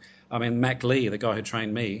book. I mean, Mac Lee, the guy who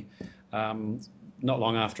trained me, not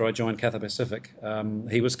long after I joined Cathay Pacific,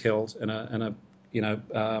 he was killed in a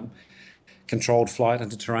controlled flight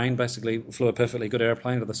into terrain. Basically, flew a perfectly good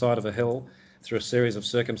airplane to the side of a hill through a series of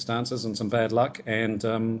circumstances and some bad luck. And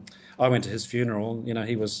I went to his funeral.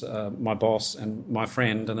 He was my boss and my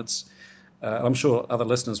friend, and it's. I'm sure other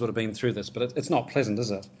listeners would have been through this, but it's not pleasant, is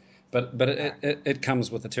it? But it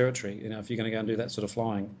comes with the territory, if you're going to go and do that sort of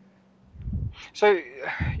flying. So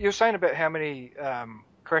you were saying about how many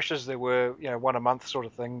crashes there were, one a month sort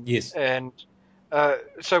of thing. Yes. And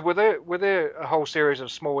so were there a whole series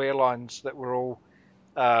of small airlines that were all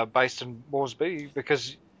based in Moresby,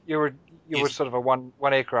 because you were sort of a one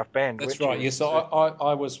aircraft band. That's right. Yes. So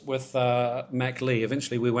I was with Mac Lee.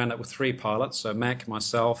 Eventually, we wound up with 3 pilots. So Mac,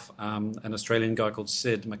 myself, an Australian guy called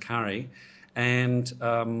Sid Macari, and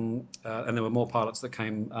there were more pilots that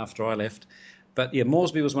came after I left. But yeah,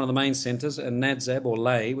 Moresby was one of the main centres, and Nadzab or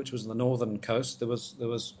Leh, which was on the northern coast, there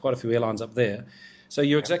was quite a few airlines up there. So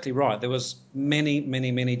you're exactly right. There was many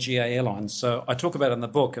GA airlines. So I talk about it in the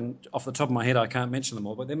book, and off the top of my head, I can't mention them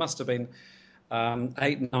all, but there must have been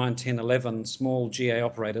 8, 9, 10, 11 small GA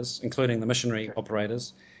operators, including the missionary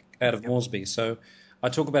operators, out of Moresby. So I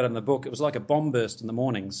talk about it in the book. It was like a bomb burst in the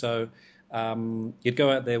morning. So you'd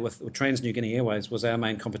go out there with Trans New Guinea Airways was our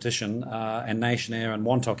main competition, and Nation Air and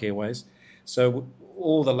Wontok Airways. So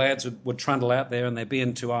all the lads would trundle out there, and there'd be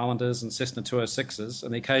in 2 Islanders and Cessna 206s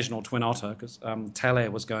and the occasional Twin Otter, because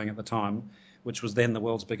Talair was going at the time, which was then the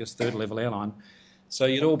world's biggest third-level airline. So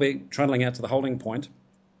you'd all be trundling out to the holding point.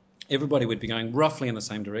 Everybody would be going roughly in the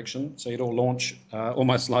same direction. So you'd all launch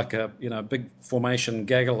almost like a big formation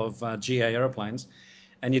gaggle of GA aeroplanes,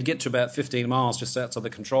 and you'd get to about 15 miles just outside the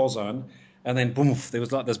control zone, and then boom, there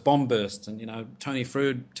was like this bomb burst, and Tony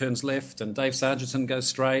Frood turns left, and Dave Sargentson goes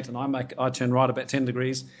straight, and I turn right about 10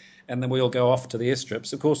 degrees, and then we all go off to the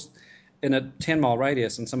airstrips. Of course, in a 10-mile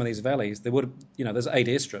radius in some of these valleys, there would there's 8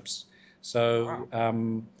 airstrips. So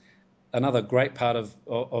another great part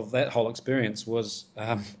of that whole experience was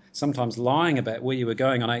sometimes lying about where you were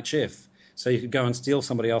going on HF, so you could go and steal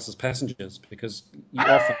somebody else's passengers, because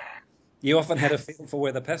you often had a feel for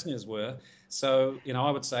where the passengers were. So,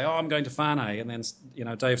 I would say, I'm going to Whānau, and then,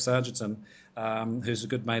 Dave Sargentson, who's a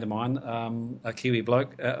good mate of mine, a Kiwi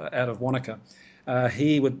bloke out of Wanaka,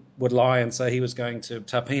 he would lie and say he was going to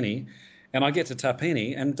Tapini, and I get to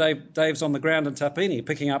Tapini, and Dave's on the ground in Tapini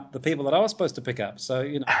picking up the people that I was supposed to pick up. So,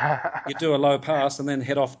 you do a low pass and then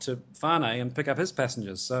head off to Whānau and pick up his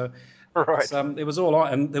passengers. So it was all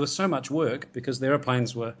on, and there was so much work because the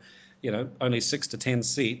aeroplanes were, only 6 to 10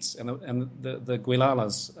 seats, and the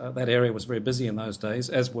Guilalas, that area was very busy in those days,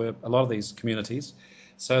 as were a lot of these communities.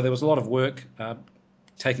 So there was a lot of work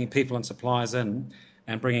taking people and supplies in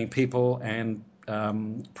and bringing people and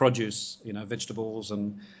produce, vegetables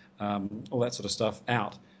and all that sort of stuff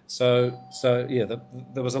out. So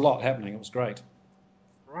there was a lot happening. It was great.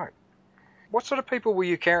 Right. What sort of people were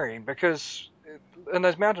you carrying? Because in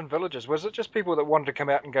those mountain villages, was it just people that wanted to come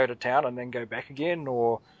out and go to town and then go back again,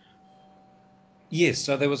 or? Yes,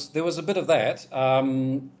 so there was a bit of that.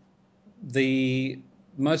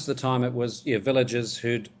 Most of the time it was villagers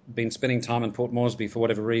who'd been spending time in Port Moresby for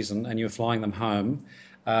whatever reason, and you were flying them home.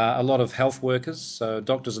 A lot of health workers, so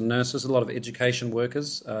doctors and nurses, a lot of education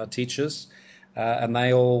workers, teachers, and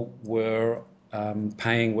they all were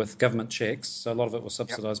paying with government checks, so a lot of it was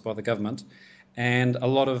subsidised by the government, and a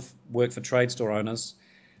lot of work for trade store owners.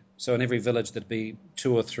 So in every village there'd be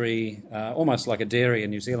 2 or 3, almost like a dairy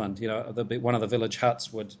in New Zealand. There'd be one of the village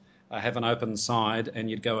huts would have an open side,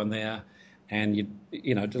 and you'd go in there, and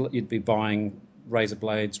you'd be buying razor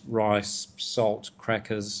blades, rice, salt,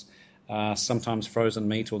 crackers, sometimes frozen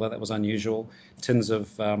meat, although that was unusual, tins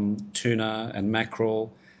of tuna and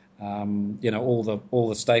mackerel, all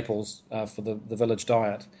the staples for the village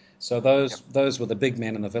diet. So those were the big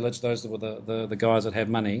men in the village. Those were the guys that had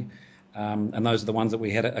money. And those are the ones that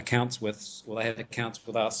we had accounts with. Well, they had accounts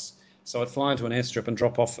with us. So I'd fly into an airstrip and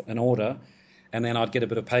drop off an order, and then I'd get a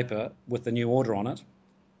bit of paper with the new order on it,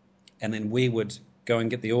 and then we would go and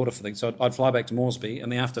get the order for things. So I'd fly back to Moresby,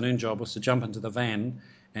 and the afternoon job was to jump into the van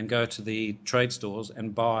and go to the trade stores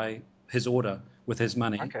and buy his order with his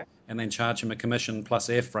money, and then charge him a commission plus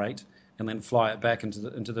air freight, and then fly it back into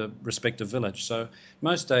the respective village. So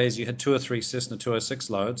most days you had 2 or 3 Cessna 206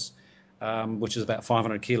 loads, which is about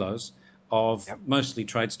 500 kilos, of mostly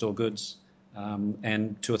trade store goods,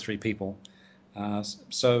 and 2 or 3 people.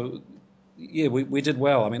 We did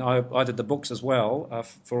well. I mean, I did the books as well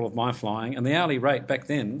for all of my flying, and the hourly rate back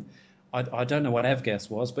then, I don't know what avgas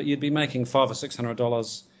was, but you'd be making $500 or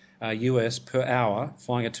 $600 US per hour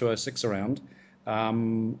flying a 206 around,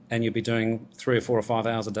 and you'd be doing 3 or 4 or 5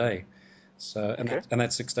 hours a day. So and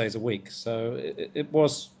that's 6 days a week. So it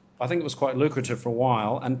was. I think it was quite lucrative for a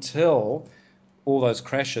while until all those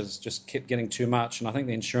crashes just kept getting too much, and I think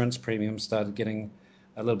the insurance premiums started getting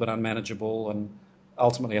a little bit unmanageable, and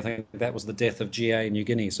ultimately I think that was the death of GA in New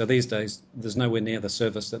Guinea. So these days there's nowhere near the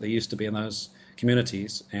service that there used to be in those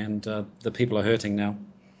communities, and the people are hurting now.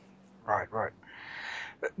 Right.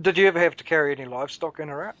 Did you ever have to carry any livestock in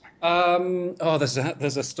or out?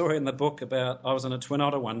 There's a story in the book about I was in a Twin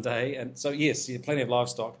Otter one day, and so yes, you had plenty of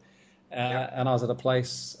livestock. And I was at a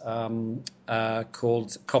place called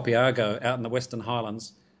Copiago out in the Western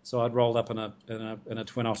Highlands. So I'd rolled up in a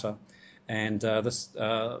Twin Otter, and this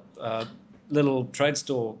little trade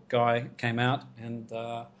store guy came out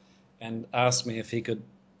and asked me if he could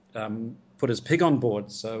put his pig on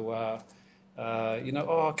board. So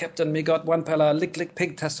Captain, me got 1 pala lick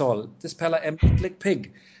pig tassol. This pala em lick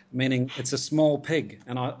pig, meaning it's a small pig.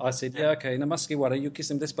 And I said, okay, na maski wara, you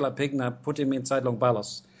kiss him this pala pig, na put him inside long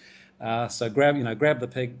balos. So grab the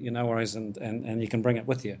pig, no worries, and you can bring it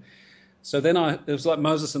with you. So then it was like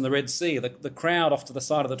Moses in the Red Sea. The crowd off to the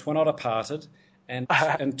side of the Twin Otter parted,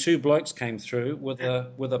 and two blokes came through with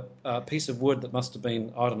a piece of wood that must have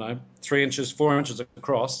been, I don't know, 3 inches, 4 inches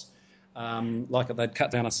across, like they'd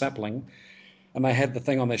cut down a sapling, and they had the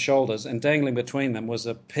thing on their shoulders, and dangling between them was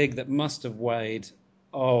a pig that must have weighed,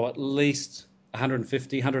 at least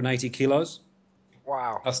 150, 180 kilos.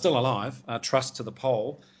 Wow. Still alive, trussed to the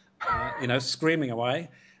pole, screaming away.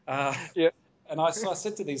 And I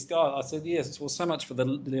said to these guys, I said, yes, well, so much for the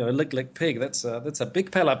lick pig. That's a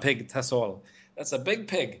big pella pig, Tassol. That's a big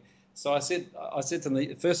pig. So I said to them,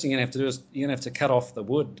 the first thing you're going to have to do is you're going to have to cut off the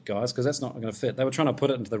wood, guys, because that's not going to fit. They were trying to put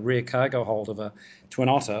it into the rear cargo hold of a twin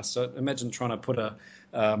otter. So imagine trying to put a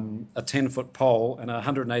 10-foot pole and a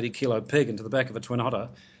 180-kilo pig into the back of a twin otter.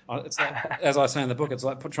 It's like, as I say in the book, it's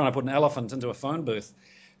like trying to put an elephant into a phone booth.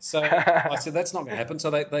 So I said, that's not going to happen. So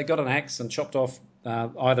they got an axe and chopped off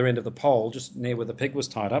either end of the pole, just near where the pig was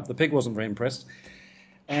tied up. The pig wasn't very impressed.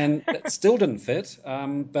 And it still didn't fit.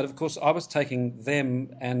 But, of course, I was taking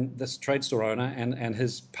them and this trade store owner and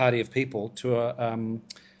his party of people to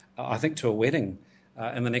a wedding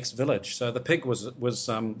in the next village. So the pig was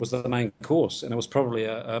the main course, and it was probably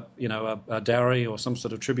a dowry or some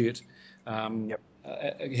sort of tribute.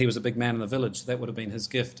 He was a big man in the village. That would have been his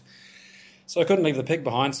gift. So I couldn't leave the pig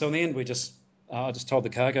behind. So in the end, I just told the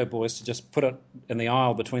cargo boys to just put it in the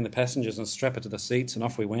aisle between the passengers and strap it to the seats, and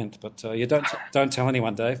off we went. But you don't tell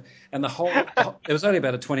anyone, Dave. And it was only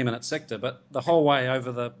about a 20-minute sector, but the whole way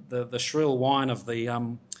over the shrill whine of the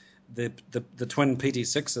twin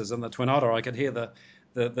PT6s and the twin otter, I could hear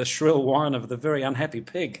the shrill whine of the very unhappy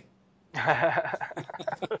pig.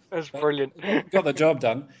 That's brilliant. Got the job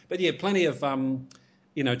done. But yeah, plenty of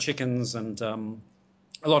chickens and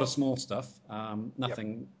a lot of small stuff.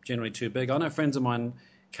 Nothing generally too big. I know friends of mine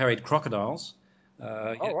carried crocodiles.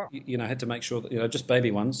 Wow. Had to make sure that just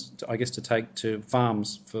baby ones, to take to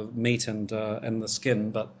farms for meat and the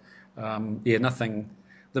skin. But nothing.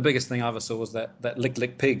 The biggest thing I ever saw was that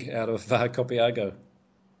lick pig out of Copiago.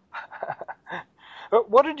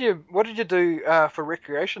 What did you do for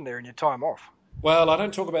recreation there in your time off? Well, I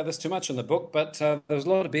don't talk about this too much in the book, but there was a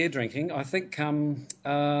lot of beer drinking. I think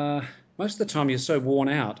most of the time you're so worn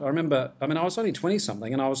out. I was only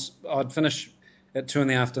 20-something, and I'd finish at 2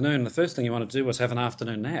 p.m. The first thing you want to do was have an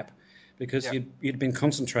afternoon nap, because you'd been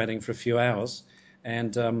concentrating for a few hours,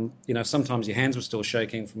 and sometimes your hands were still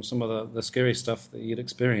shaking from some of the scary stuff that you'd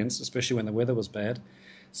experienced, especially when the weather was bad.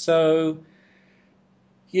 So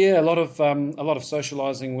yeah, a lot of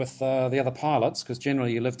socialising with the other pilots, because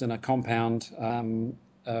generally you lived in a compound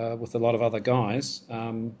with a lot of other guys.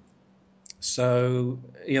 So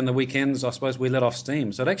in the weekends, I suppose we let off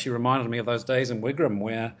steam. So it actually reminded me of those days in Wigram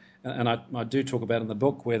where, and I do talk about in the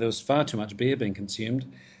book, where there was far too much beer being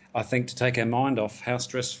consumed, I think, to take our mind off how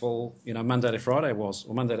stressful Monday to Friday was,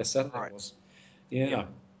 or Monday to Saturday was. Yeah.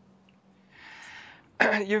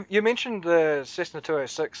 You mentioned the Cessna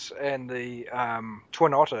 206 and the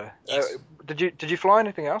Twin Otter. Yes. Did you fly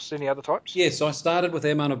anything else? Any other types? Yes, I started with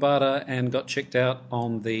Air Manobata and got checked out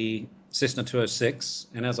on the Cessna 206,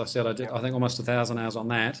 and as I said, I did I think almost 1,000 hours on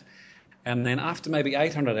that. And then after maybe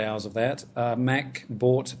 800 hours of that, Mac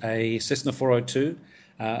bought a Cessna 402,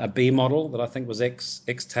 a B model that I think was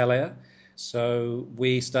ex-Talair. So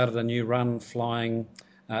we started a new run flying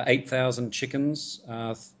 8,000 chickens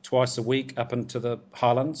twice a week up into the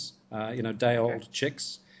highlands, day-old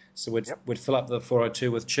chicks. So we'd fill up the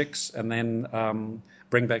 402 with chicks and then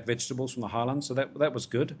bring back vegetables from the highlands. So that was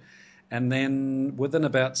good. And then within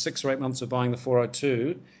about 6 or 8 months of buying the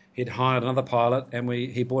 402, he'd hired another pilot, and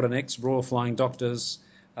he bought an ex-Royal Flying Doctor's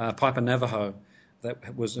Piper Navajo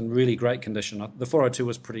that was in really great condition. The 402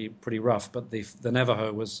 was pretty rough, but the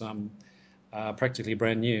Navajo was practically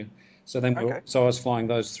brand new. So I was flying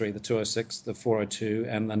those three: the 206, the 402,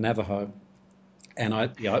 and the Navajo. And I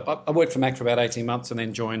worked for Mac for about 18 months, and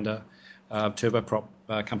then joined a turboprop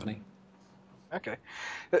company. Okay.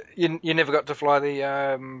 You never got to fly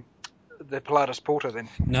the Pilatus Porter then?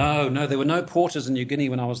 No, there were no Porters in New Guinea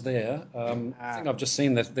when I was there. I think I've just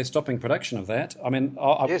seen that they're stopping production of that. I mean,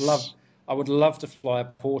 I would love to fly a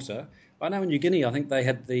Porter. I know in New Guinea, I think they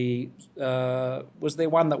had was there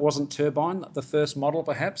one that wasn't turbine, the first model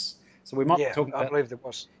perhaps? So we might be talking about, I believe there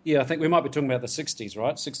was. Yeah, I think we might be talking about the 60s,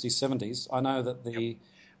 right? 60s, 70s. I know that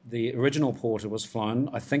the original Porter was flown,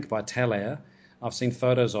 I think, by Talair. I've seen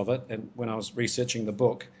photos of it and when I was researching the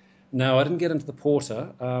book. No, I didn't get into the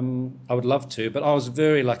Porter. I would love to, but I was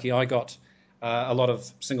very lucky. I got a lot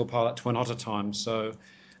of single pilot Twin Otter time, so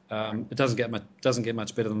it doesn't get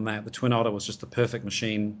much better than that. The Twin Otter was just the perfect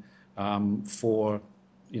machine for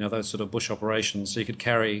those sort of bush operations. So you could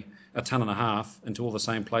carry 1.5 tons into all the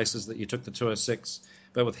same places that you took the 206,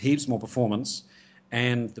 but with heaps more performance.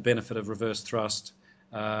 and the benefit of reverse thrust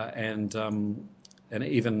and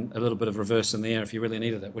even a little bit of reverse in the air if you really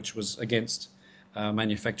needed it, which was against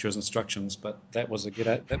manufacturer's instructions. But that was a get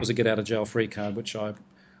out of jail free card, which I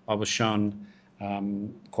was shown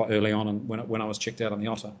quite early on when I was checked out on the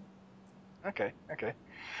Otter. Okay.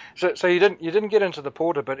 So you didn't get into the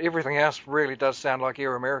Porter, but everything else really does sound like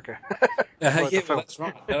Air America. Yeah, well, that's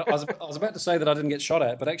right. I was about to say that I didn't get shot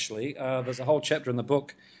at, but actually there's a whole chapter in the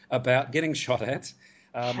book about getting shot at.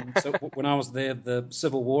 So when I was there, the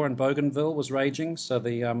Civil War in Bougainville was raging. So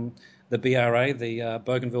the BRA, the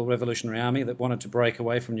Bougainville Revolutionary Army, that wanted to break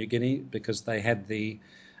away from New Guinea because they had the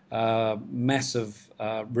massive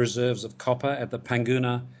reserves of copper at the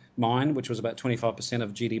Panguna mine, which was about 25%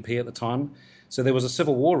 of GDP at the time. So there was a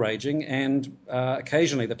civil war raging, and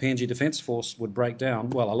occasionally the PNG Defence Force would break down,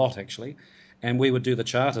 well, a lot actually, and we would do the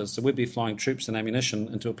charters. So we'd be flying troops and ammunition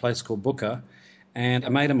into a place called Buka, and a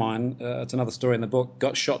mate of mine, it's another story in the book,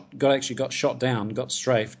 got shot down, got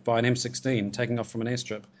strafed by an M16 taking off from an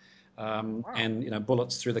airstrip, and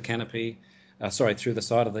bullets through the canopy, through the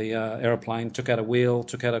side of the aeroplane, took out a wheel,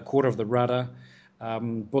 took out a quarter of the rudder.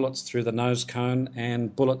 Bullets through the nose cone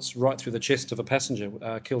and bullets right through the chest of a passenger,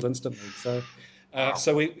 killed instantly.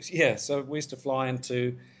 So we used to fly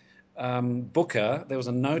into Buka. There was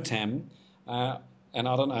a NOTAM, and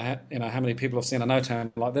I don't know how many people have seen a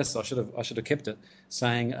NOTAM like this. I should have kept it,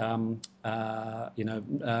 saying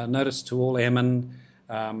notice to all airmen,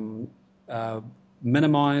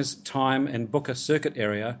 minimise time in Buka circuit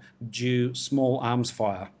area due small arms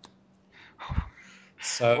fire.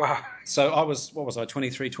 So I was,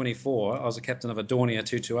 23, 24. I was a captain of a Dornier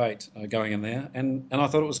 228 going in there, and I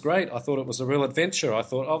thought it was great. I thought it was a real adventure. I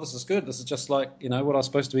thought, this is good. This is just like, what I was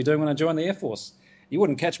supposed to be doing when I joined the Air Force. You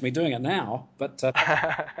wouldn't catch me doing it now, but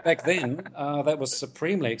back then that was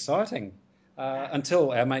supremely exciting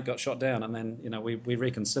until our mate got shot down, and then, we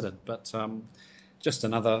reconsidered. But just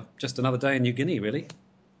another day in New Guinea, really.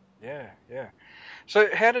 Yeah. So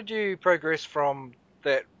how did you progress from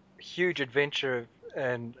that huge adventure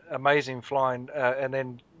and amazing flying, and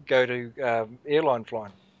then go to airline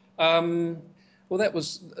flying? Well, that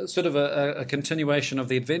was sort of a continuation of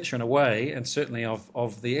the adventure in a way, and certainly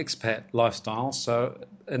of the expat lifestyle. So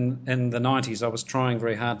in the 90s, I was trying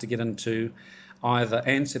very hard to get into either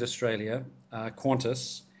Ansett Australia,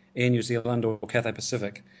 Qantas, Air New Zealand, or Cathay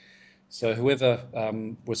Pacific. So whoever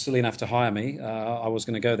was silly enough to hire me, I was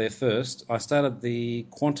going to go there first. I started the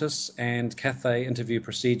Qantas and Cathay interview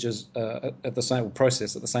procedures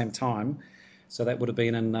process at the same time. So that would have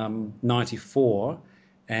been in 94,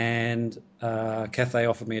 and Cathay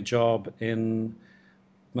offered me a job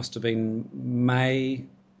must have been May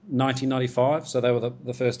 1995. So they were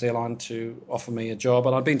the first airline to offer me a job,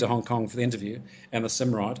 and I'd been to Hong Kong for the interview and the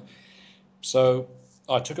sim ride. So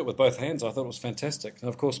I took it with both hands. I thought it was fantastic. And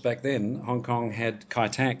of course, back then, Hong Kong had Kai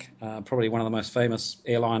Tak, probably one of the most famous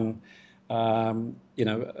airline,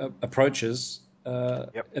 approaches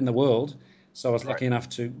in the world. So I was lucky enough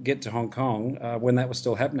to get to Hong Kong when that was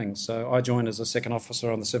still happening. So I joined as a second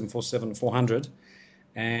officer on the 747-400,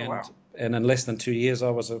 and in less than 2 years, I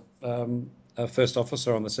was a first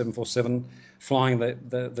officer on the 747, flying the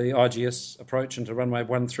IGS approach into runway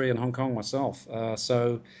 13 in Hong Kong myself.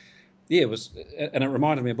 Yeah, it was, and it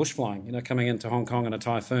reminded me of bush flying. Coming into Hong Kong in a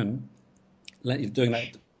typhoon,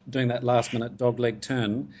 doing that last-minute dog-leg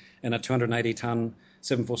turn in a 280-ton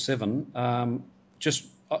 747, just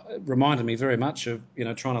reminded me very much of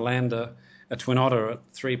trying to land a Twin Otter at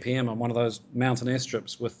 3 p.m. on one of those mountain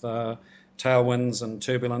airstrips with tailwinds and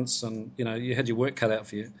turbulence, and you had your work cut out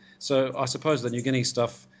for you. So I suppose the New Guinea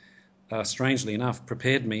stuff, strangely enough,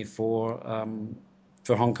 prepared me for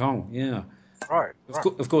Hong Kong. Yeah. Right.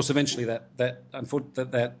 Of course, eventually that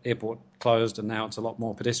airport closed, and now it's a lot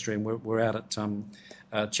more pedestrian. We're out at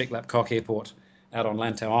Chek Lap Kok Airport out on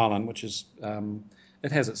Lantau Island, which is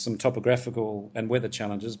it has some topographical and weather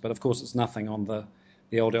challenges, but of course it's nothing on the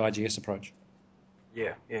old IGS approach.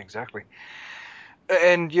 Yeah, exactly.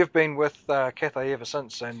 And you've been with Cathay ever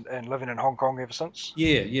since, and living in Hong Kong ever since?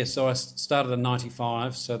 Yeah. So I started in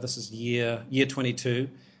 95, so this is year 22.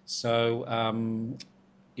 So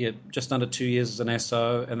just under 2 years as an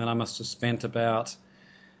SO, and then I must have spent about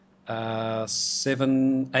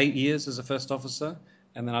 7-8 years as a first officer,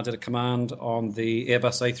 and then I did a command on the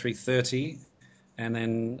Airbus A330, and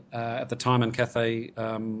then at the time in Cathay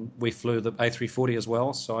we flew the A340 as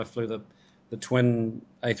well, so I flew the twin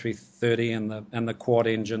A330 and the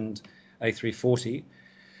quad-engined A340.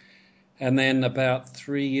 And then about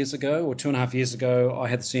 3 years ago, or 2.5 years ago, I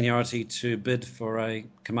had the seniority to bid for a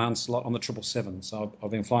command slot on the 777. So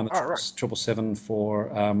I've been flying the 777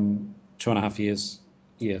 for 2.5 years.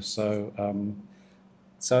 Yeah, so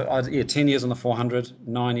So 10 years on the 400,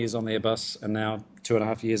 9 years on the Airbus, and now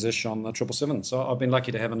 2.5 years-ish on the 777. So I've been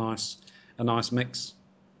lucky to have a nice mix.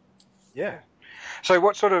 Yeah. So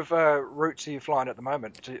what sort of routes are you flying at the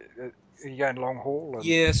moment? Are you going long haul?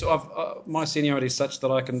 Yeah, so my seniority is such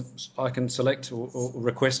that I can select or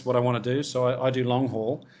request what I want to do. So I do long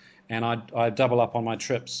haul, and I double up on my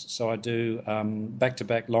trips. So I do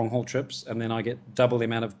back-to-back long haul trips, and then I get double the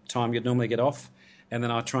amount of time you'd normally get off. And then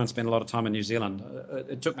I try and spend a lot of time in New Zealand.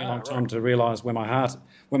 It took me a long time to realise where my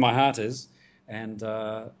heart is, and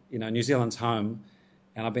New Zealand's home,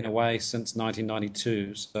 and I've been away since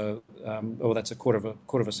 1992. So, that's a quarter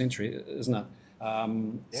of a century, isn't it?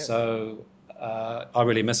 So I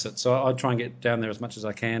really miss it. So I try and get down there as much as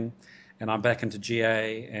I can, and I'm back into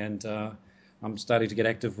GA, and I'm starting to get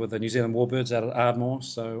active with the New Zealand Warbirds out at Ardmore.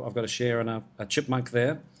 So I've got a share in a chipmunk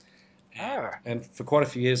there. And for quite a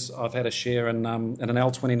few years, I've had a share in an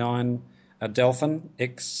L-29 Delphin,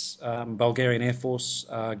 ex-Bulgarian Air Force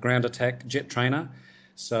ground attack jet trainer.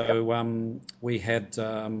 So we had,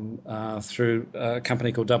 through a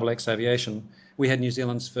company called XX Aviation, we had New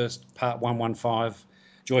Zealand's first Part 115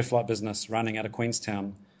 joy flight business running out of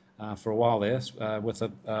Queenstown for a while there with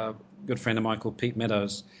a good friend of mine called Pete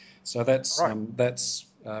Meadows. So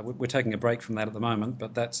we're taking a break from that at the moment,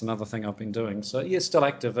 but that's another thing I've been doing. So still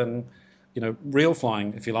active in, real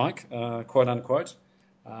flying, if you like, quote unquote.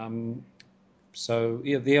 The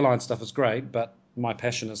airline stuff is great, but my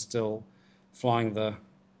passion is still flying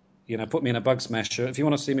put me in a bug smasher. If you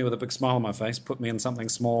want to see me with a big smile on my face, put me in something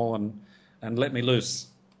small and let me loose.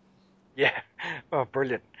 Yeah. Oh,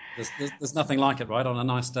 brilliant. There's nothing like it, right? On a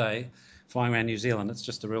nice day, flying around New Zealand, it's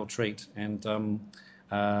just a real treat. And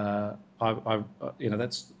I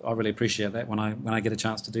really appreciate that when I get a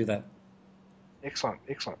chance to do that. Excellent.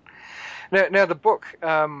 Now the book.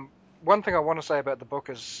 One thing I want to say about the book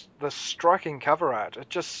is the striking cover art.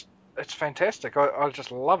 It's fantastic. I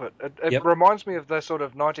just love it. It reminds me of the sort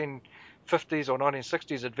of 1950s or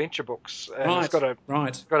 1960s adventure books. And it's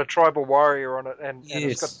got a tribal warrior on it, and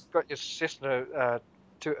it's got your Cessna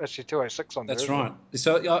SC-206 on there. That's right.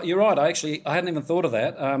 So you're right. I hadn't even thought of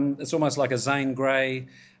that. It's almost like a Zane Grey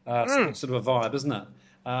sort of a vibe, isn't it?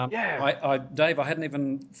 Dave, I hadn't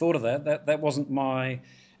even thought of that. That wasn't my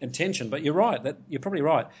intention, but you're right. You're probably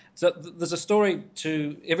right. So there's a story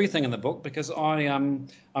to everything in the book, because I'm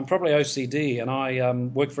probably OCD, and I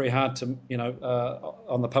work very hard to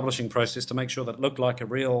on the publishing process to make sure that it looked like a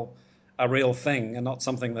real thing and not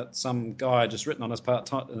something that some guy just written on his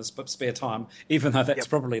spare time, even though that's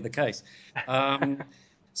probably the case. I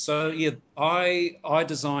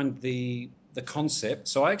designed the concept.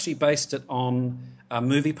 So I actually based it on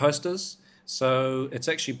movie posters. So it's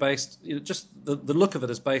actually based, just the look of it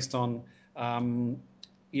is based on,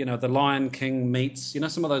 the Lion King meets,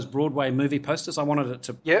 some of those Broadway movie posters. I wanted it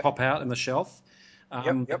to pop out in the shelf.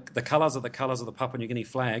 The colours are the colours of the Papua New Guinea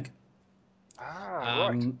flag.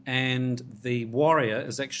 Right. And the warrior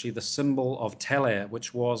is actually the symbol of Talair,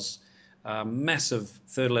 which was a massive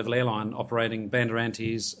third-level airline operating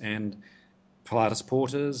Banderantes and Pilatus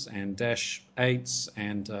Porters and Dash 8s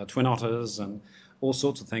and Twin Otters and all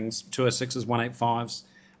sorts of things, 206s, 185s,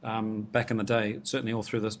 back in the day, certainly all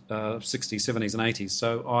through the 60s, 70s and 80s.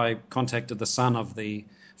 So I contacted the son of the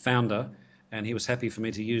founder, and he was happy for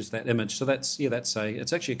me to use that image. So it's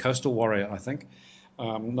actually a coastal warrior, I think,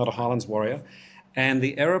 not a Highlands warrior. And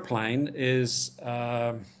the aeroplane is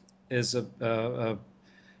a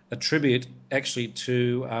tribute actually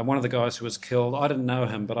to one of the guys who was killed. I didn't know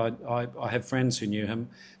him, but I have friends who knew him.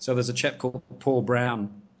 So there's a chap called Paul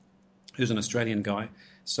Brown, who's an Australian guy.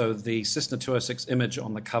 So the Cessna 206 image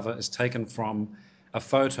on the cover is taken from a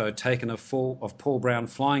photo taken of Paul Brown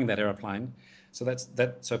flying that aeroplane. So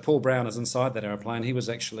So Paul Brown is inside that aeroplane. He was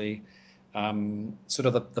actually sort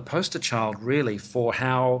of the poster child, really, for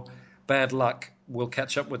how bad luck will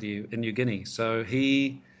catch up with you in New Guinea. So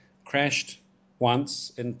he crashed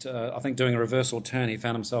once, I think doing a reversal turn, he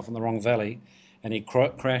found himself in the wrong valley, and he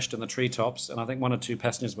crashed in the treetops, and I think 1 or 2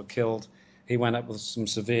 passengers were killed. He went up with some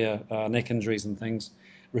severe neck injuries and things,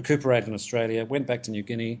 recuperated in Australia, went back to New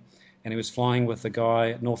Guinea, and he was flying with a guy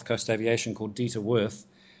at North Coast Aviation called Dieter Wirth,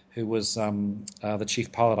 who was the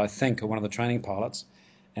chief pilot, I think, or one of the training pilots.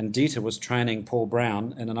 And Dieter was training Paul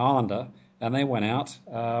Brown in an Islander, and they went out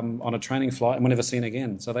on a training flight and were never seen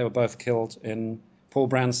again. So they were both killed in Paul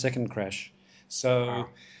Brown's second crash. So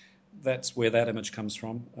that's where that image comes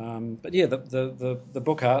from. The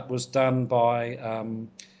book art was done by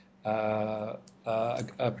a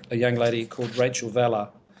young lady called Rachel Valla,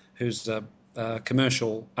 who's a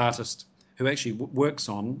commercial artist who actually works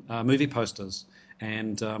on movie posters.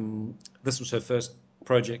 And this was her first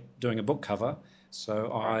project doing a book cover.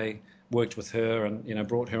 So I worked with her and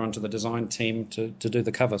brought her onto the design team to do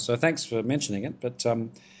the cover. So thanks for mentioning it. But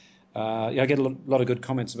I get a lot of good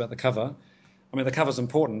comments about the cover. I mean, the cover's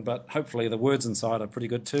important, but hopefully the words inside are pretty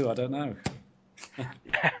good too. I don't know.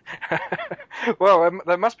 Well,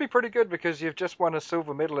 they must be pretty good because you've just won a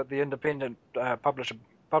silver medal at the Independent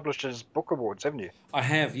Publishers Book Awards, haven't you? I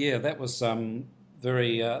have, yeah. That was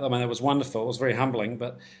very. That was wonderful. It was very humbling,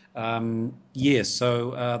 but yes.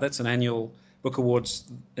 So that's an annual book awards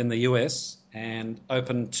in the US and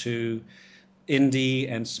open to indie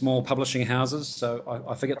and small publishing houses. So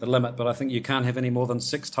I forget the limit, but I think you can't have any more than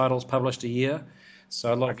 6 titles published a year.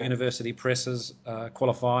 So a lot of university presses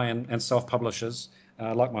qualify and self-publishers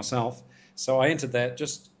like myself. So I entered that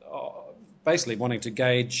just basically wanting to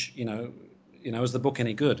gauge, is the book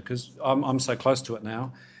any good? Because I'm so close to it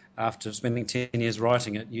now. After spending 10 years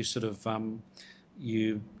writing it, you sort of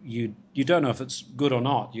you don't know if it's good or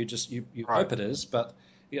not. You hope it is, but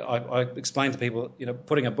I explain to people,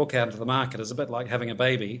 putting a book out into the market is a bit like having a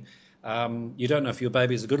baby. You don't know if your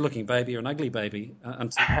baby is a good-looking baby or an ugly baby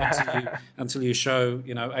until you show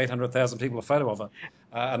 800,000 people a photo of it,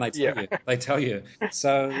 and they tell you.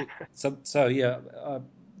 So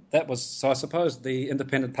that was so. I suppose the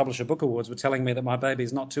Independent Publisher Book Awards were telling me that my baby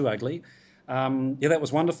is not too ugly. That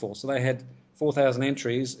was wonderful. So they had 4,000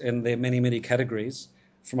 entries in their many categories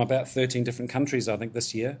from about 13 different countries, I think,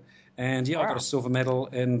 this year. And I got a silver medal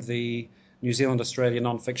in the New Zealand Australia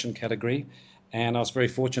non-fiction category. And I was very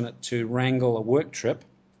fortunate to wrangle a work trip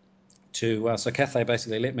to... so Cathay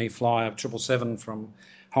basically let me fly a 777 from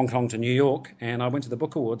Hong Kong to New York, and I went to the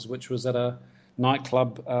Book Awards, which was at a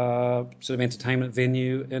nightclub sort of entertainment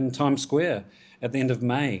venue in Times Square at the end of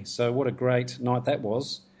May. So what a great night that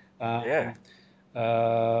was. A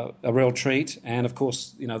real treat. And, of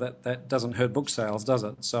course, that doesn't hurt book sales, does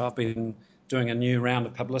it? So I've been doing a new round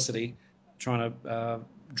of publicity, trying to...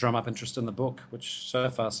 drum up interest in the book, which so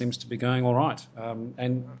far seems to be going all right.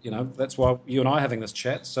 And, that's why you and I are having this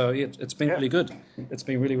chat. So it's been really good. It's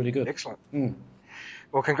been really, really good. Excellent.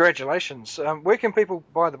 Well, congratulations. Where can people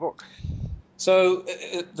buy the book? So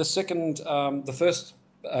the first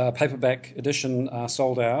paperback edition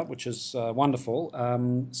sold out, which is wonderful.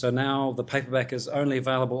 So now the paperback is only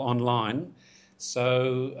available online.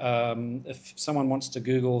 So if someone wants to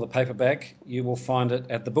Google the paperback, you will find it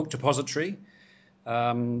at the Book Depository,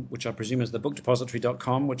 which I presume is the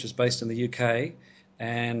bookdepository.com, which is based in the UK.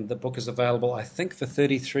 And the book is available, I think, for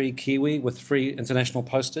 33 Kiwi with free international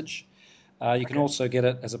postage. You can also get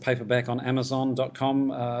it as a paperback on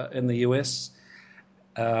Amazon.com in the US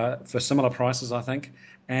for similar prices, I think.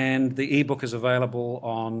 And the ebook is available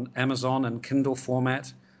on Amazon in Kindle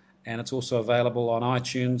format. And it's also available on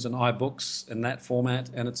iTunes and iBooks in that format.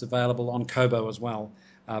 And it's available on Kobo as well.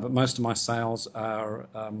 But most of my sales are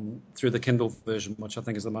through the Kindle version, which I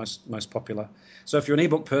think is the most popular. So if you're an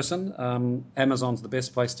ebook person, Amazon's the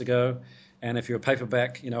best place to go. And if you're a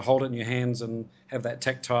paperback, hold it in your hands and have that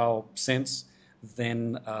tactile sense,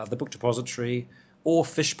 then the Book Depository or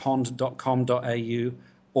fishpond.com.au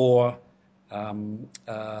or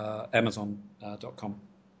Amazon.com.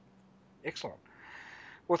 Excellent.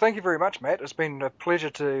 Well, thank you very much, Matt. It's been a pleasure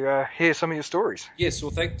to hear some of your stories. Yes,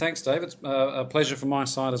 well, thanks, Dave. It's a pleasure from my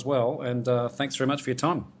side as well, and thanks very much for your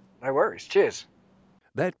time. No worries. Cheers.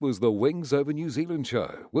 That was the Wings Over New Zealand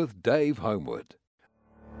show with Dave Homewood.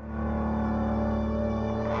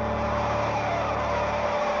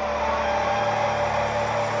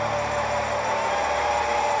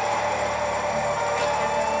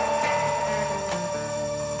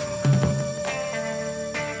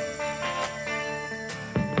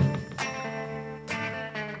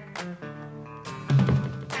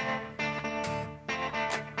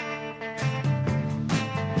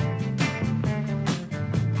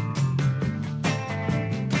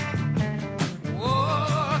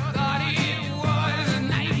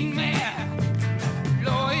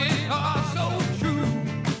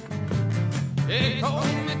 Hey,